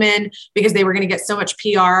came in because they were going to get so much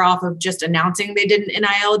PR off of just announcing they did an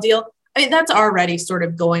NIL deal, that's already sort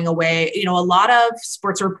of going away. A lot of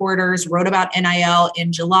sports reporters wrote about NIL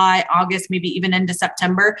in July, August, maybe even into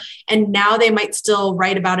September. And now they might still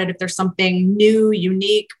write about it if there's something new,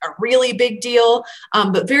 unique, a really big deal.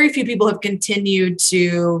 But very few people have continued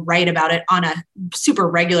to write about it on a super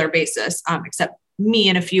regular basis, except me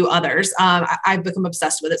and a few others. I've become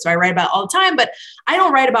obsessed with it. So I write about it all the time, but I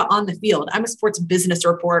don't write about on the field. I'm a sports business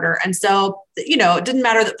reporter. And so, it didn't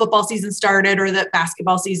matter that football season started or that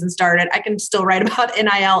basketball season started. I can still write about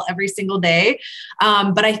NIL every single day.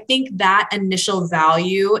 But I think that initial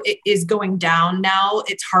value is going down now.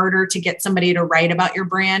 It's harder to get somebody to write about your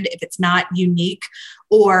brand if it's not unique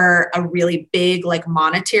or a really big like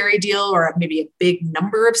monetary deal or maybe a big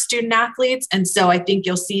number of student athletes. And so I think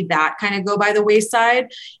you'll see that kind of go by the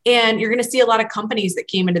wayside. And you're going to see a lot of companies that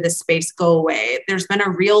came into this space go away. There's been a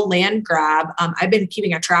real land grab. I've been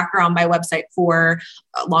keeping a tracker on my website for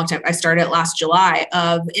a long time. I started last July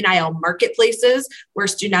of NIL marketplaces where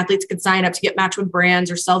student athletes could sign up to get matched with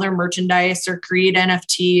brands or sell their merchandise or create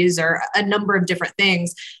NFTs or a number of different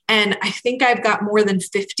things. And I think I've got more than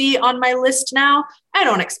 50 on my list now. I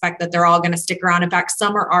don't expect that they're all going to stick around. In fact,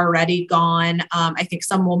 some are already gone. I think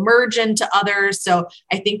some will merge into others. So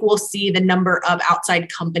I think we'll see the number of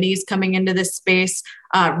outside companies coming into this space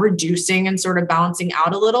reducing and sort of balancing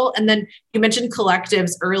out a little. And then you mentioned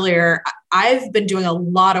collectives earlier. I've been doing a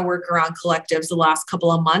lot of work around collectives the last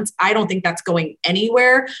couple of months. I don't think that's going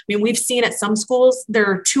anywhere. I mean, we've seen at some schools, there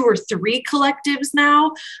are 2 or 3 collectives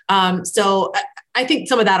now. So I think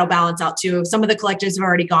some of that will balance out too. Some of the collectives have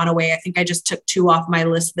already gone away. I think I just took 2 off my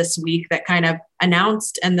list this week that kind of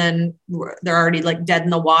announced and then they're already like dead in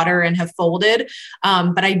the water and have folded.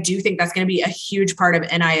 But I do think that's going to be a huge part of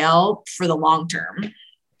NIL for the long term.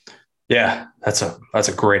 Yeah, that's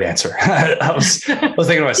a great answer. I was thinking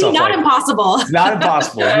to myself, not impossible. Not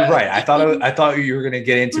impossible. You're right. I thought you were going to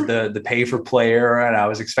get into the pay for play era, and I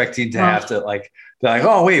was expecting to have to be like,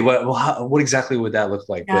 oh wait, what exactly would that look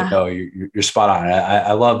like? Yeah. But no, you're spot on.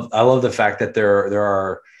 I love the fact that there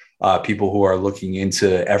are people who are looking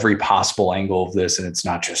into every possible angle of this, and it's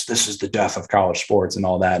not just this is the death of college sports and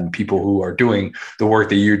all that. And people who are doing the work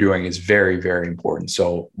that you're doing is very, very important.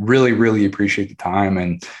 So really, really appreciate the time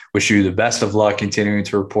and wish you the best of luck continuing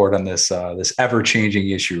to report on this this ever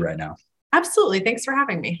changing issue right now. Absolutely. Thanks for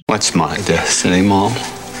having me. What's my destiny, Mom?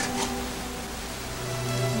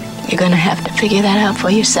 You're gonna have to figure that out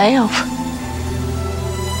for yourself.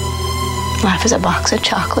 Life is a box of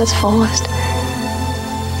chocolates, Forrest.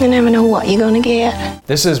 You never know what you're gonna get.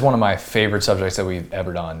 This is one of my favorite subjects that we've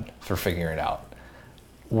ever done for figuring it out.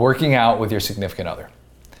 Working out with your significant other.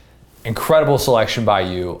 Incredible selection by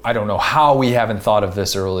you. I don't know how we haven't thought of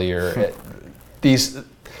this earlier. These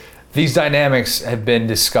dynamics have been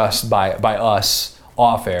discussed by us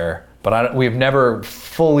off air, but we've never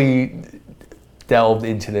fully delved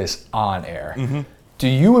into this on air. Mm-hmm. Do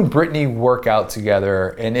you and Brittany work out together?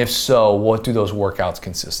 And if so, what do those workouts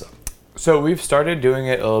consist of? So we've started doing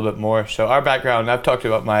it a little bit more. So our background, I've talked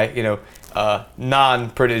about my,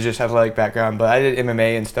 non-prodigious athletic background, but I did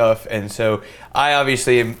MMA and stuff, and so I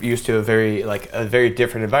obviously am used to a very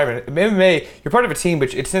different environment. MMA, you're part of a team,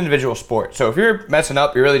 but it's an individual sport. So if you're messing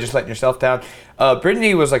up, you're really just letting yourself down.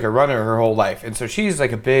 Brittany was like a runner her whole life, and so she's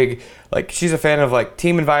like she's a fan of like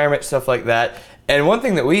team environment, stuff like that. And one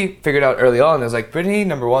thing that we figured out early on is like Brittany,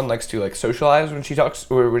 number one, likes to like socialize when she talks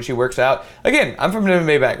or when she works out. Again, I'm from an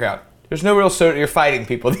MMA background. There's no real you're fighting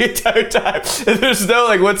people the entire time. There's no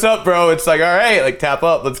like, what's up, bro? It's like, all right, like tap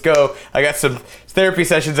up, let's go. I got some therapy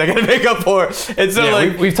sessions I gotta make up for. And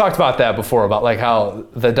so we've talked about that before, about like how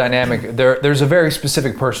the dynamic, there's a very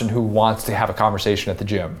specific person who wants to have a conversation at the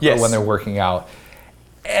gym when they're working out.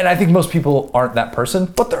 And I think most people aren't that person,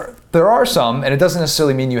 but there are some, and it doesn't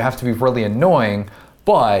necessarily mean you have to be really annoying,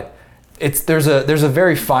 but there's a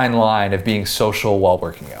very fine line of being social while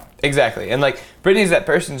working out. Exactly. And like Brittany's that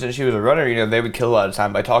person, since she was a runner, they would kill a lot of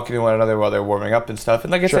time by talking to one another while they're warming up and stuff.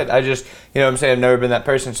 And like I said, I just, I've never been that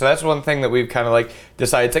person. So that's one thing that we've kind of like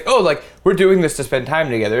decided. It's like, oh, like we're doing this to spend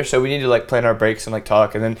time together. So we need to like plan our breaks and like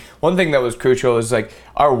talk. And then one thing that was crucial is like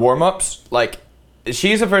our warm-ups, like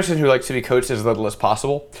she's a person who likes to be coached as little as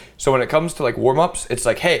possible. So when it comes to like warm-ups, it's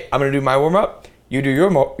like, hey, I'm going to do my warm-up. You do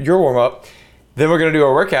your warm-up. Then we're gonna do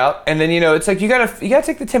our workout, and then it's like you gotta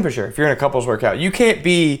take the temperature if you're in a couples workout. You can't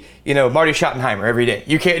be Marty Schottenheimer every day.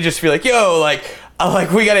 You can't just be like we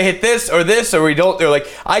gotta hit this or we don't. Or like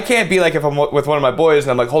I can't be like if I'm with one of my boys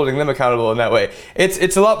and I'm like holding them accountable in that way.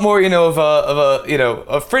 It's a lot more of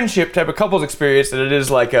a friendship type of couples experience than it is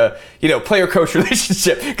like a player coach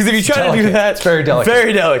relationship. Because if you try to do that, it's very delicate.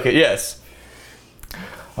 Very delicate, yes.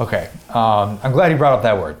 Okay, I'm glad you brought up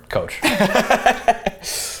that word, coach.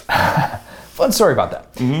 Fun story about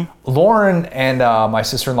that. Mm-hmm. Lauren and my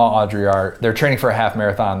sister-in-law Audrey they're training for a half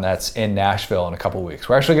marathon that's in Nashville in a couple of weeks.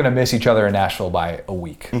 We're actually going to miss each other in Nashville by a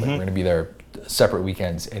week. Mm-hmm. Like we're going to be there separate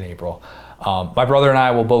weekends in April. My brother and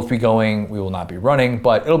I will both be going. We will not be running,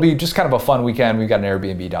 but it'll be just kind of a fun weekend. We've got an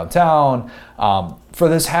Airbnb downtown. For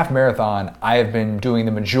this half marathon, I have been doing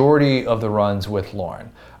the majority of the runs with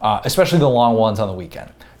Lauren, especially the long ones on the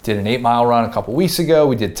weekend. Did an 8-mile run a couple weeks ago.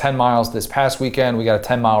 We did 10 miles this past weekend. We got a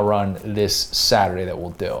 10-mile run this Saturday that we'll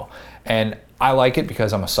do. And I like it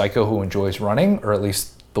because I'm a psycho who enjoys running, or at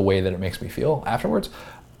least the way that it makes me feel afterwards.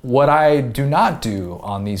 What I do not do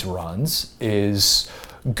on these runs is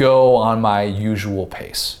go on my usual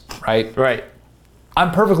pace, right? Right. I'm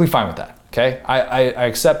perfectly fine with that, okay? I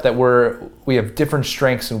accept that we have different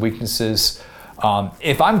strengths and weaknesses.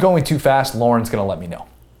 If I'm going too fast, Lauren's gonna let me know.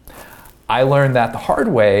 I learned that the hard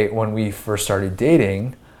way when we first started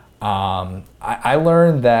dating. I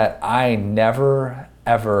learned that I never,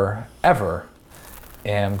 ever, ever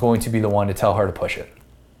am going to be the one to tell her to push it.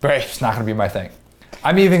 Right. It's not going to be my thing.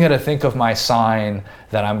 I'm even going to think of my sign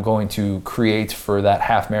that I'm going to create for that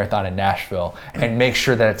half marathon in Nashville and make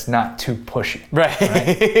sure that it's not too pushy. Right.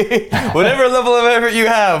 Whatever level of effort you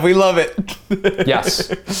have, we love it.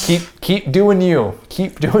 Yes. Keep doing you.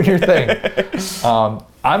 Keep doing your thing.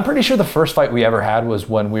 I'm pretty sure the first fight we ever had was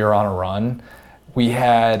when we were on a run. We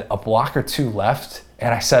had a block or two left,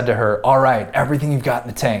 and I said to her, all right, everything you've got in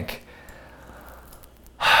the tank.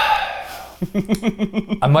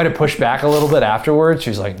 I might have pushed back a little bit afterwards.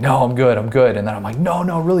 She's like, no, I'm good. And then I'm like,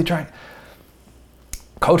 no, really trying.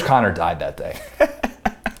 Coach Connor died that day.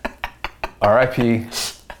 RIP.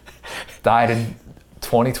 Died in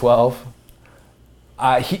 2012.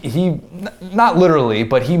 he not literally,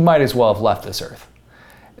 but he might as well have left this earth.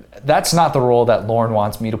 That's not the role that Lauren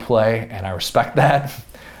wants me to play, and I respect that.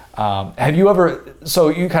 Have you ever, so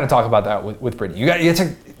you kind of talk about that with Brittany. You have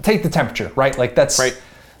to take the temperature, right? Like that's, right.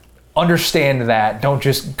 Understand that. Don't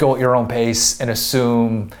just go at your own pace and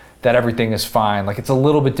assume that everything is fine. Like it's a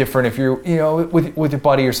little bit different if you're, with your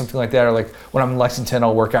buddy or something like that, or like when I'm in Lexington,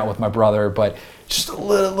 I'll work out with my brother, but just a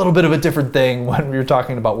little bit of a different thing when you're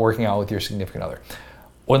talking about working out with your significant other.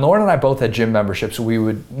 When Lauren and I both had gym memberships, we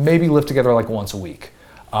would maybe lift together like once a week.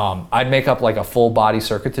 I'd make up like a full body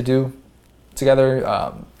circuit to do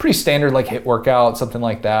together. Pretty standard like HIIT workout, something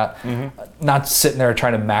like that. Mm-hmm. Not sitting there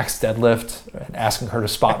trying to max deadlift and asking her to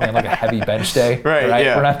spot me on like a heavy bench day. Right?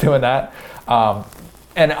 Yeah. We're not doing that.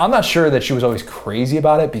 And I'm not sure that she was always crazy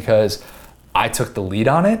about it because I took the lead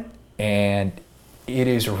on it, and it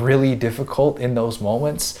is really difficult in those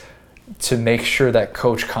moments to make sure that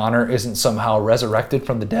Coach Connor isn't somehow resurrected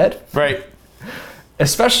from the dead. Right.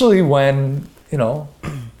 Especially when,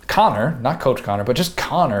 Connor, not Coach Connor, but just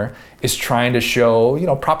Connor is trying to show,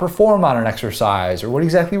 proper form on an exercise or what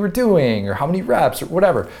exactly we're doing or how many reps or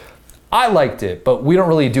whatever. I liked it, but we don't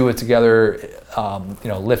really do it together,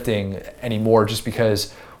 lifting anymore just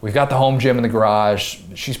because we've got the home gym in the garage.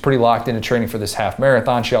 She's pretty locked into training for this half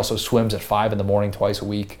marathon. She also swims at 5 a.m. twice a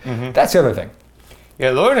week. Mm-hmm. That's the other thing. Yeah,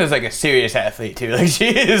 Lauren is like a serious athlete too. Like she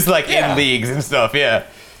is like in leagues and stuff. Yeah.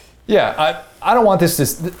 Yeah, I don't want this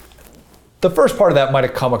to... The first part of that might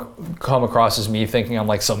have come across as me thinking I'm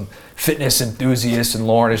like some fitness enthusiast and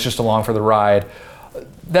Lauren is just along for the ride.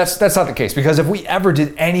 That's not the case, because if we ever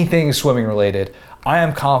did anything swimming related, I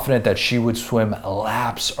am confident that she would swim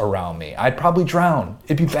laps around me. I'd probably drown.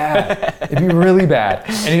 It'd be bad. It'd be really bad.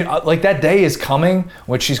 And like that day is coming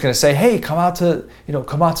when she's gonna say, "Hey, come out to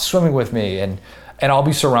swimming with me," and I'll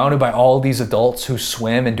be surrounded by all these adults who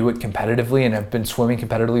swim and do it competitively and have been swimming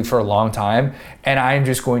competitively for a long time. And I'm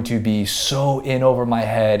just going to be so in over my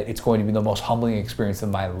head. It's going to be the most humbling experience of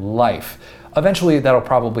my life. Eventually that'll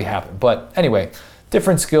probably happen. But anyway,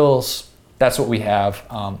 different skills, that's what we have.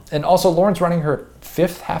 And also Lauren's running her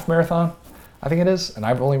 5th half marathon, I think it is. And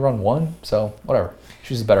I've only run 1, so whatever.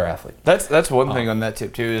 She's a better athlete. That's one thing on that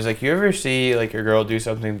tip too, is like you ever see like your girl do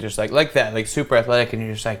something just like that, like super athletic, and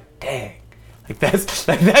you're just like, dang. That's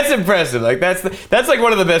impressive. Like that's like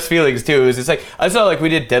one of the best feelings too. Is it's like I saw like we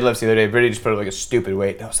did deadlifts the other day. Brittany just put up like a stupid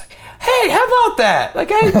weight, and I was like, "Hey, how about that? Like,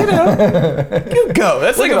 hey, you go."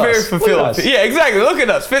 That's like a very fulfilling. Yeah, exactly. Look at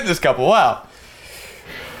us, fitness couple. Wow.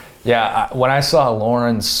 Yeah, when I saw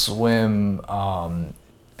Lauren swim, we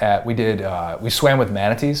swam with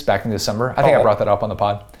manatees back in December. I think I brought that up on the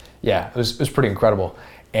pod. Yeah, it was pretty incredible.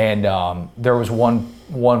 And there was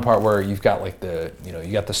one part where you've got like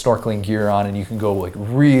you got the snorkeling gear on, and you can go like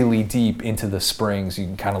really deep into the springs. You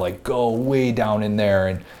can kind of like go way down in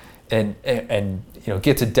there and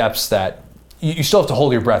get to depths that you still have to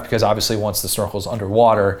hold your breath, because obviously once the snorkel's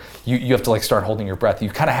underwater, you have to like start holding your breath. You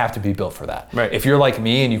kind of have to be built for that. Right. If you're like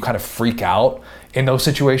me and you kind of freak out in those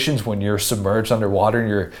situations when you're submerged underwater and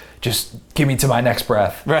you're just give me to my next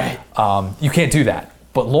breath. Right. You can't do that.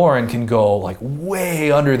 But Lauren can go like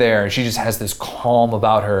way under there, and she just has this calm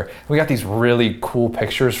about her. We got these really cool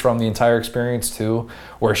pictures from the entire experience too,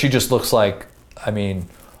 where she just looks like,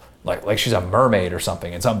 like she's a mermaid or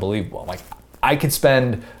something. It's unbelievable. Like I could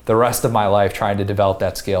spend the rest of my life trying to develop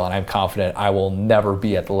that skill, and I'm confident I will never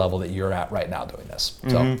be at the level that you're at right now doing this.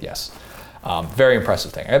 So yes, very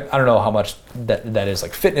impressive thing. I don't know how much that is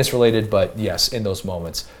like fitness related, but yes, in those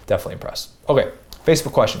moments, definitely impressed. Okay,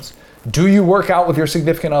 Facebook questions. Do you work out with your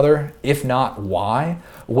significant other? If not, why?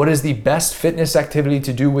 What is the best fitness activity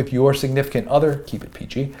to do with your significant other? Keep it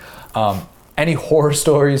PG. Any horror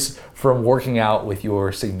stories from working out with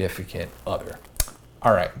your significant other?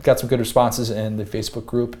 All right, got some good responses in the Facebook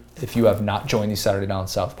group. If you have not joined the Saturday Down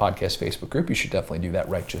South podcast Facebook group, you should definitely do that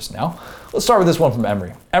right just now. Let's start with this one from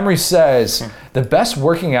Emery. Emery says, the best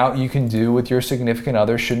working out you can do with your significant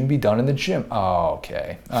other shouldn't be done in the gym. Oh,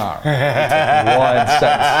 okay. All right. One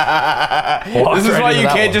sentence. This is why you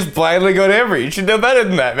can't just blindly go to Emery. You should know better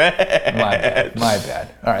than that, man. My bad.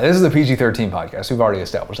 All right, this is the PG-13 podcast. We've already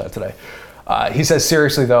established that today. He says,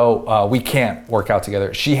 seriously though, we can't work out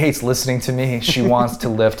together. She hates listening to me. She wants to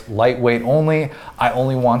lift lightweight only. I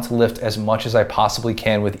only want to lift as much as I possibly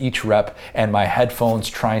can with each rep, and my headphones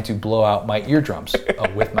trying to blow out my eardrums.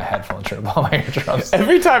 With my headphones trying to blow out my eardrums.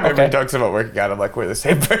 Every time everybody talks about working out, I'm like, we're the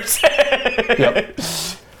same person. Yep.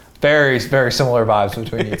 Very, very similar vibes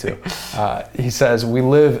between you two. He says, we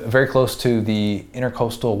live very close to the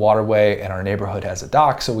Intercoastal Waterway, and our neighborhood has a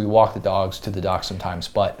dock, so we walk the dogs to the dock sometimes,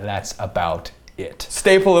 but that's about it.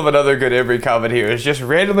 Staple of another good Embry comment here is just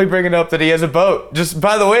randomly bringing up that he has a boat. Just,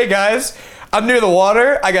 by the way, guys, I'm near the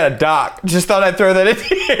water. I got a dock. Just thought I'd throw that in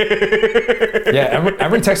here. Yeah,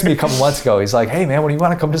 Embry texted me a couple months ago. He's like, hey, man, when you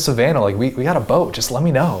want to come to Savannah, like, we got a boat. Just let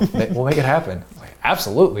me know. We'll make it happen. I'm like,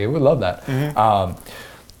 absolutely. We love that.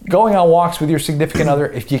 Going on walks with your significant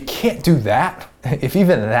other, if you can't do that, if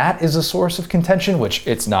even that is a source of contention, which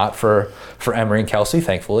it's not for Emery and Kelsey,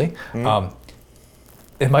 thankfully,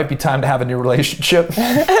 it might be time to have a new relationship.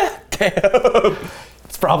 Damn.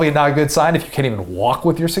 It's probably not a good sign if you can't even walk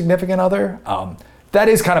with your significant other. That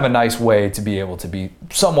is kind of a nice way to be able to be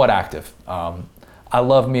somewhat active. I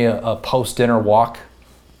love me a post-dinner walk.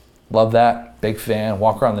 Love that. Big fan.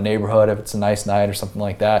 Walk around the neighborhood if it's a nice night or something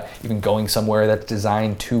like that. Even going somewhere that's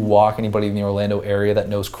designed to walk. Anybody in the Orlando area that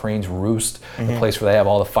knows Crane's Roost, the place where they have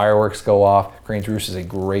all the fireworks go off. Crane's Roost is a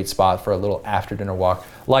great spot for a little after dinner walk.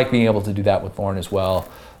 Like being able to do that with Lauren as well.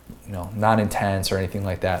 You know, not intense or anything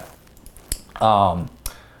like that.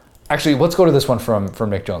 Actually, let's go to this one from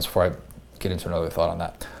Nick Jones before I get into another thought on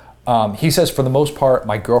that. He says, for the most part,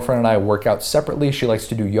 my girlfriend and I work out separately. She likes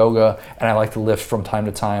to do yoga, and I like to lift from time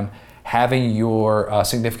to time. Having your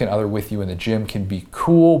significant other with you in the gym can be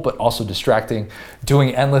cool, but also distracting.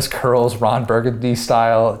 Doing endless curls, Ron Burgundy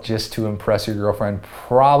style, just to impress your girlfriend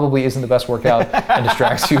probably isn't the best workout and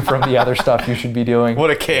distracts you from the other stuff you should be doing. What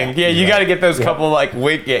a king. Yeah, you got to get those couple, like,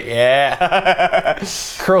 yeah.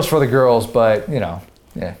 Curls for the girls, but, you know,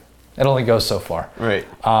 yeah, it only goes so far. Right.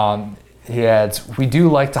 He adds, we do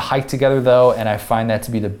like to hike together though, and I find that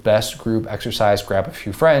to be the best group exercise. Grab a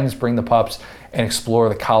few friends, bring the pups, and explore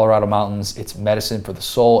the Colorado mountains. It's medicine for the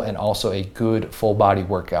soul and also a good full body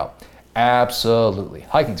workout. Absolutely.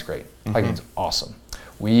 Hiking's great. Hiking's awesome.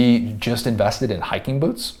 We just invested in hiking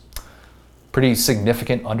boots. Pretty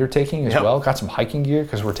significant undertaking as well. Got some hiking gear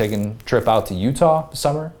because we're taking a trip out to Utah this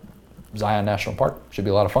summer. Zion National Park. Should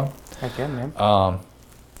be a lot of fun. Heck yeah, man.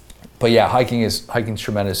 But yeah, hiking's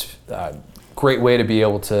tremendous. Great way to be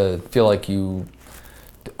able to feel like you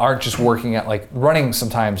aren't just working at, like, running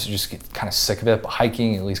sometimes you just get kind of sick of it, but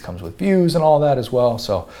hiking at least comes with views and all that as well.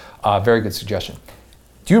 So very good suggestion.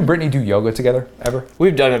 Do you and Brittany do yoga together ever?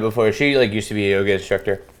 We've done it before. She, like, used to be a yoga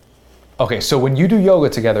instructor. Okay, so when you do yoga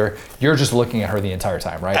together, you're just looking at her the entire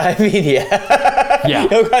time, right? I mean, yeah. Yeah. You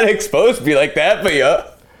don't got to expose to be like that, but yeah.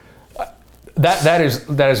 That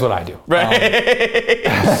is what I do.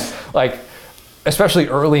 Right. Like, especially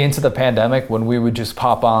early into the pandemic when we would just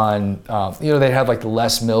pop on, they had like the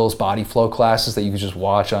Les Mills body flow classes that you could just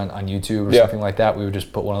watch on YouTube or something like that. We would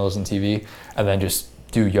just put one of those on TV and then just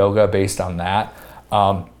do yoga based on that.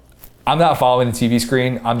 I'm not following the TV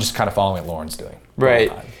screen. I'm just kind of following what Lauren's doing.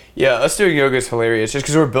 Right. Yeah, us doing yoga is hilarious just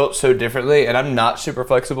because we're built so differently, and I'm not super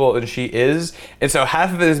flexible and she is. And so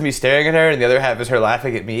half of it is me staring at her and the other half is her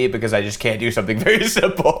laughing at me because I just can't do something very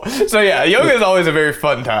simple. So yeah, yoga is always a very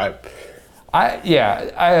fun time.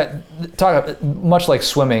 I talk much like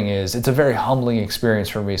swimming is. It's a very humbling experience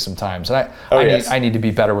for me sometimes, and I need to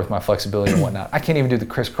be better with my flexibility and whatnot. I can't even do the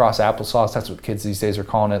crisscross applesauce. That's what kids these days are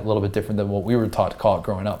calling it. A little bit different than what we were taught to call it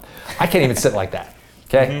growing up. I can't even sit like that.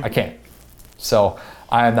 Okay, I can't. So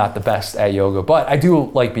I am not the best at yoga, but I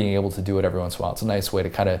do like being able to do it every once in a while. It's a nice way to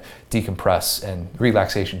kind of decompress, and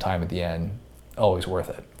relaxation time at the end, always worth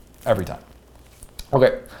it, every time.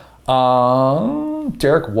 Okay.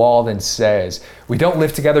 Derek Walden says, we don't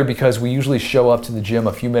live together because we usually show up to the gym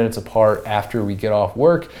a few minutes apart after we get off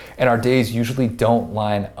work, and our days usually don't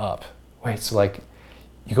line up. Wait, so like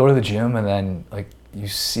you go to the gym and then like you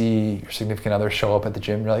see your significant other show up at the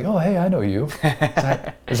gym, you're like, oh, hey, I know you.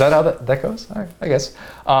 Is that how that goes? All right, I guess.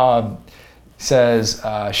 Says,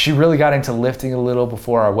 she really got into lifting a little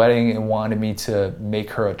before our wedding and wanted me to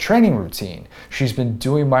make her a training routine. She's been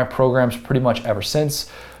doing my programs pretty much ever since.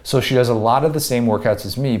 So she does a lot of the same workouts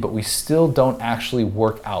as me, but we still don't actually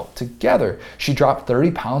work out together. She dropped 30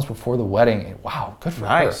 pounds before the wedding, and wow, good for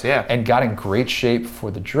her. Yeah. And got in great shape for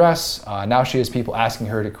the dress. Now she has people asking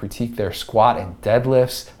her to critique their squat and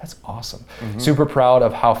deadlifts. That's awesome. Super proud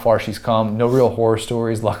of how far she's come. No real horror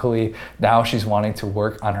stories, luckily. Now she's wanting to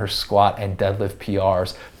work on her squat and deadlift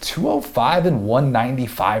PRs. 205 and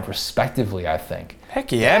 195 respectively, I think.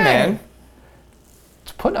 Heck yeah, man.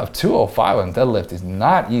 Putting up 205 on deadlift is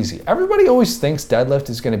not easy. Everybody always thinks deadlift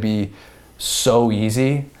is going to be so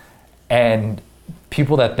easy, and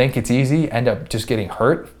people that think it's easy end up just getting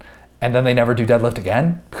hurt, and then they never do deadlift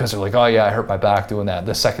again because they're like, oh yeah, I hurt my back doing that.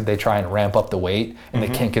 The second they try and ramp up the weight and they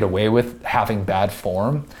can't get away with having bad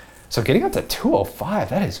form. So getting up to 205,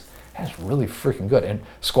 that is really freaking good. And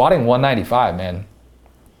squatting 195, man,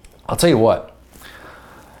 I'll tell you what.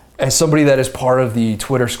 as somebody that is part of the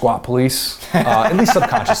Twitter squat police, at least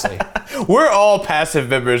subconsciously. We're all passive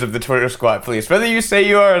members of the Twitter squat police. Whether you say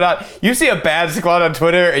you are or not, you see a bad squat on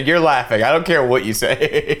Twitter and you're laughing. I don't care what you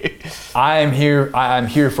say. I'm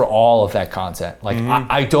here for all of that content. Like,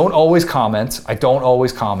 I don't always comment.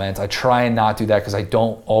 I try and not do that because I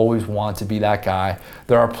don't always want to be that guy.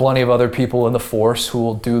 There are plenty of other people in the force who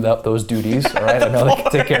will do those duties. All right, I know they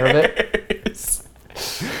can take care of it.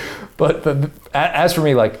 But as for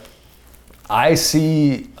me, like, I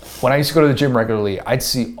see, when I used to go to the gym regularly, I'd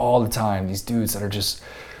see all the time these dudes that are just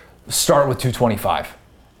start with 225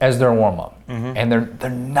 as their warm up, and they're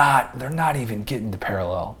not even getting to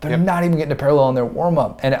parallel. They're not even getting to parallel in their warm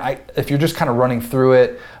up. And if you're just kind of running through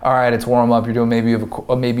it, all right, it's warm up. You're doing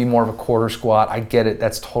maybe more of a quarter squat. I get it.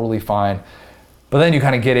 That's totally fine. But then you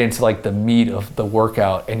kind of get into like the meat of the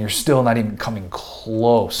workout, and you're still not even coming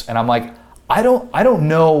close. And I'm like, I don't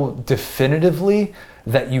know definitively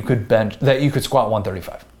that you could squat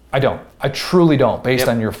 135. I truly don't, based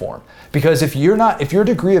on your form. Because if your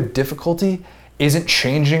degree of difficulty isn't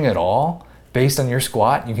changing at all based on your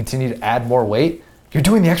squat, you continue to add more weight, you're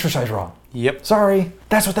doing the exercise wrong. Yep. Sorry,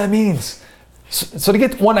 that's what that means. So to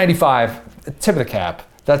get to 195, tip of the cap,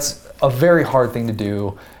 that's a very hard thing to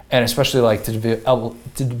do, and especially like to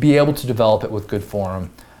be able to develop it with good form.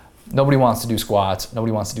 Nobody wants to do squats.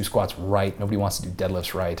 Nobody wants to do squats right. Nobody wants to do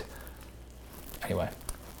deadlifts right. Anyway,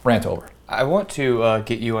 rant over. I want to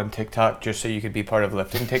get you on TikTok just so you could be part of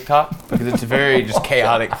lifting TikTok, because it's a very just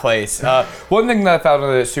chaotic place. One thing that I found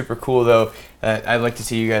that's super cool though, that I'd like to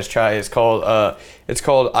see you guys try is called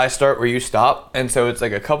I Start Where You Stop. And so it's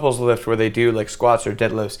like a couples lift where they do like squats or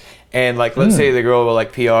deadlifts. And like, let's say the girl will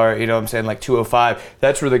like PR, you know what I'm saying, like 205,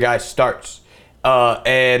 that's where the guy starts.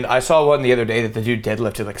 And I saw one the other day that the dude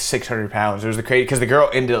deadlifted like 600 pounds. It was the crazy, because the girl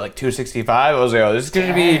ended at like 265. I was like, oh, this is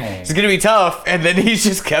gonna be tough. And then he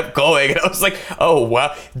just kept going, and I was like, oh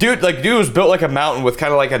wow, dude was built like a mountain with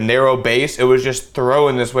kind of like a narrow base. It was just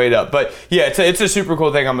throwing this weight up. But yeah, it's a super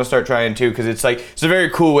cool thing. I'm gonna start trying too, because it's a very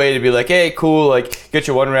cool way to be like, hey, cool, like get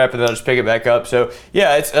your one rep and then I'll just pick it back up. So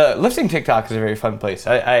yeah, it's lifting TikTok is a very fun place.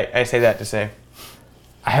 I say that to say,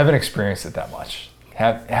 I haven't experienced it that much.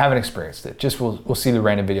 Haven't experienced it. Just we'll see the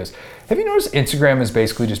random videos. Have you noticed Instagram is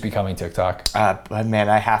basically just becoming TikTok? Man,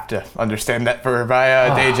 I have to understand that for my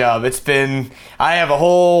day job. I have a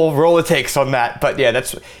whole roll of takes on that. But yeah,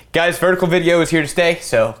 guys, vertical video is here to stay,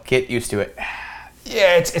 so get used to it.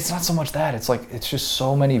 Yeah, it's not so much that. It's like, it's just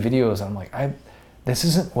so many videos. I'm like, this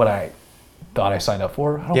isn't what I thought I signed up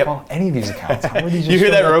for. I don't follow any of these accounts. How are these just you hear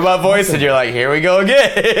that robot voice and you're like, here we go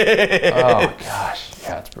again. Oh gosh,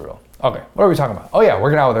 yeah, it's brutal. Okay, what are we talking about? Oh yeah,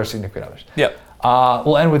 working out with our significant others. Yep.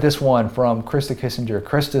 We'll end with this one from Krista Kissinger.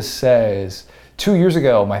 Krista says, 2 years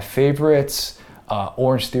ago, my favorite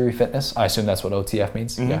Orange Theory Fitness, I assume that's what OTF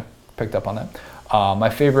means. Yeah, picked up on that. My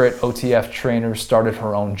favorite OTF trainer started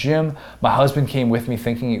her own gym. My husband came with me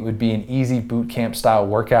thinking it would be an easy boot camp style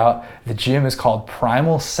workout. The gym is called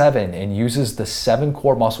Primal 7 and uses the 7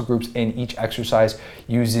 core muscle groups in each exercise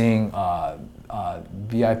using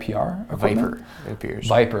VIPR equipment?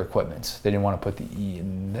 Viper equipment. They didn't want to put the E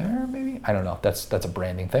in there, maybe? I don't know. That's a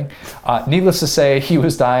branding thing. Needless to say, he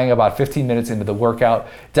was dying about 15 minutes into the workout.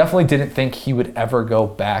 Definitely didn't think he would ever go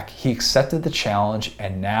back. He accepted the challenge,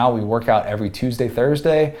 and now we work out every Tuesday,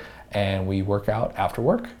 Thursday, and we work out after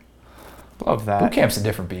work. Love that. Boot camp's a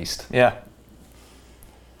different beast. Yeah.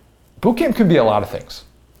 Boot camp can be a lot of things.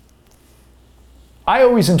 I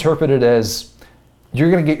always interpret it as you're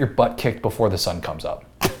gonna get your butt kicked before the sun comes up.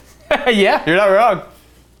 Yeah, you're not wrong.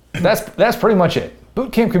 That's pretty much it.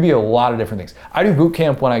 Boot camp could be a lot of different things. I do boot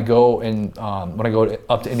camp when I go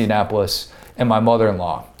up to Indianapolis, and my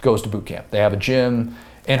mother-in-law goes to boot camp. They have a gym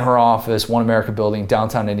in her office, One America building,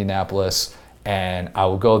 downtown Indianapolis, and I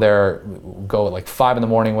will go there, go at like 5 in the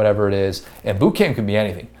morning, whatever it is. And boot camp can be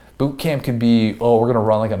anything. Boot camp can be, we're gonna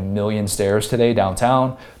run like 1,000,000 stairs today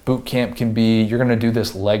downtown. Boot camp can be, you're gonna do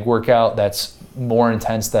this leg workout that's more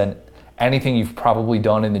intense than anything you've probably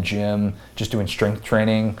done in the gym, just doing strength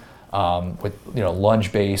training with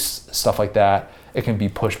lunge base, stuff like that. It can be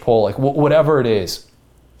push pull, like whatever it is.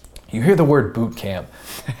 You hear the word boot camp,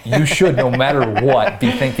 you should, no matter what,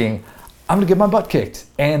 be thinking, I'm gonna get my butt kicked,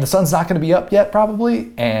 and the sun's not gonna be up yet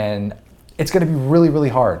probably, and it's gonna be really, really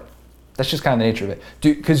hard. That's just kind of the nature of it.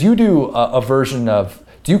 Because you do a version of,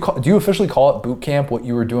 do you officially call it boot camp, what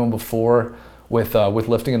you were doing before with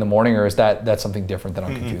lifting in the morning, or is that something different that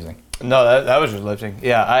I'm confusing? No, that was just lifting.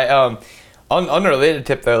 Yeah, Unrelated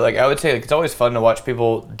tip though, like I would say, like it's always fun to watch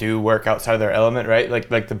people do work outside of their element, right?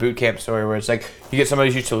 Like the boot camp story where it's like you get somebody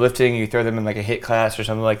who's used to lifting, you throw them in like a HIIT class or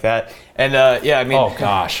something like that, and yeah, I mean, Oh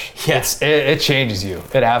gosh, yeah. it changes you.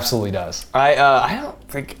 It absolutely does. I don't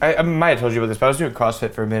think I might have told you about this, but I was doing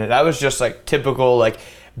CrossFit for a minute. I was just like typical like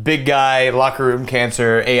big guy, locker room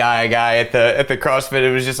cancer, AI guy at the CrossFit.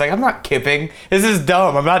 It was just like, I'm not kipping. This is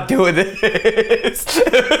dumb. I'm not doing this.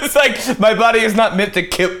 It's like my body is not meant to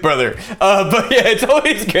kip, brother. But yeah, it's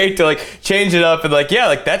always great to like change it up and like, yeah,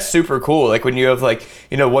 like that's super cool. Like when you have like,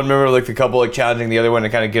 you know, one member like the couple like challenging the other one to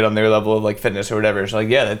kind of get on their level of like fitness or whatever. So like,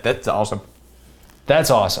 yeah, that's awesome. That's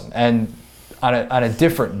awesome. And on a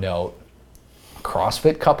different note,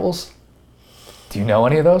 CrossFit couples. Do you know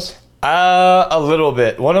any of those? A little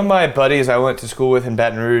bit. One of my buddies I went to school with in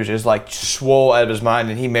Baton Rouge is like swole out of his mind,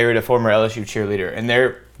 and he married a former LSU cheerleader. And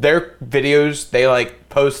their videos they like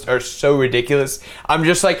post are so ridiculous. I'm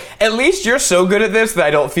just like, at least you're so good at this that I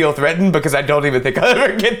don't feel threatened because I don't even think I'll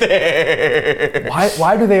ever get there.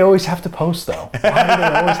 Why do they always have to post though? Why do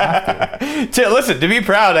they always have to? Listen, to be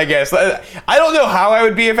proud, I guess. I don't know how I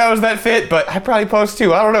would be if I was that fit, but I'd probably post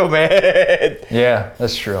too. I don't know, man. Yeah,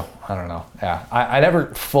 that's true. I don't know. Yeah, I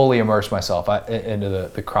never fully immersed myself into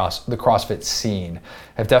the CrossFit scene.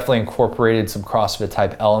 I've definitely incorporated some CrossFit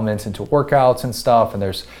type elements into workouts and stuff, and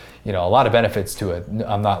there's, you know, a lot of benefits to it.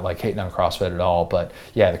 I'm not like hating on CrossFit at all, but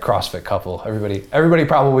yeah, the CrossFit couple. Everybody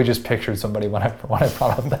probably just pictured somebody when I brought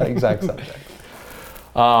up that exact subject.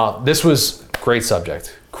 This was great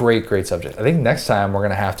subject. Great subject. I think next time we're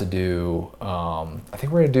gonna have to do. I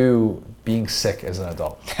think we're gonna do being sick as an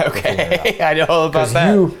adult. Okay, I know all about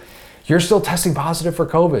that. You're still testing positive for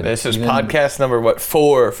COVID. This is podcast number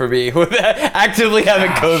 4 for me with actively having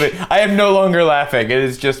COVID. I am no longer laughing. It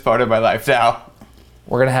is just part of my life now.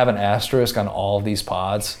 We're going to have an asterisk on all of these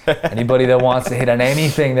pods. Anybody that wants to hit on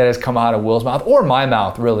anything that has come out of Will's mouth, or my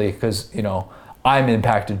mouth, really, because, you know, I'm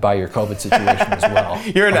impacted by your COVID situation as well.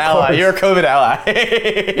 You're an ally. You're a COVID ally.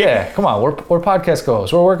 Yeah, come on. We're podcast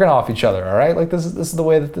co-hosts. We're working off each other, all right? Like, this is the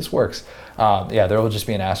way that this works. Yeah, there will just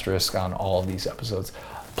be an asterisk on all of these episodes.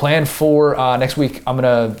 Plan for next week, I'm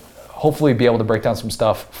going to hopefully be able to break down some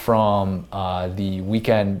stuff from the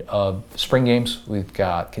weekend of spring games. We've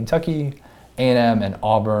got Kentucky, A&M, and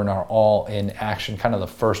Auburn are all in action, kind of the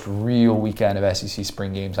first real weekend of SEC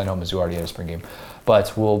spring games. I know Mizzou already had a spring game,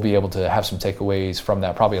 but we'll be able to have some takeaways from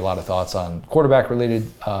that, probably a lot of thoughts on quarterback-related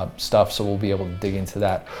stuff, so we'll be able to dig into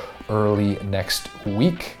that early next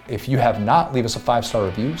week. If you have not, leave us a 5-star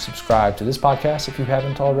review. Subscribe to this podcast if you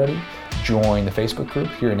haven't already. Join the Facebook group.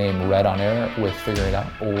 Hear your name read on air with Figure It Out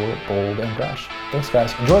or Bold and Brash. Thanks,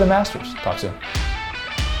 guys. Enjoy the Masters. Talk soon.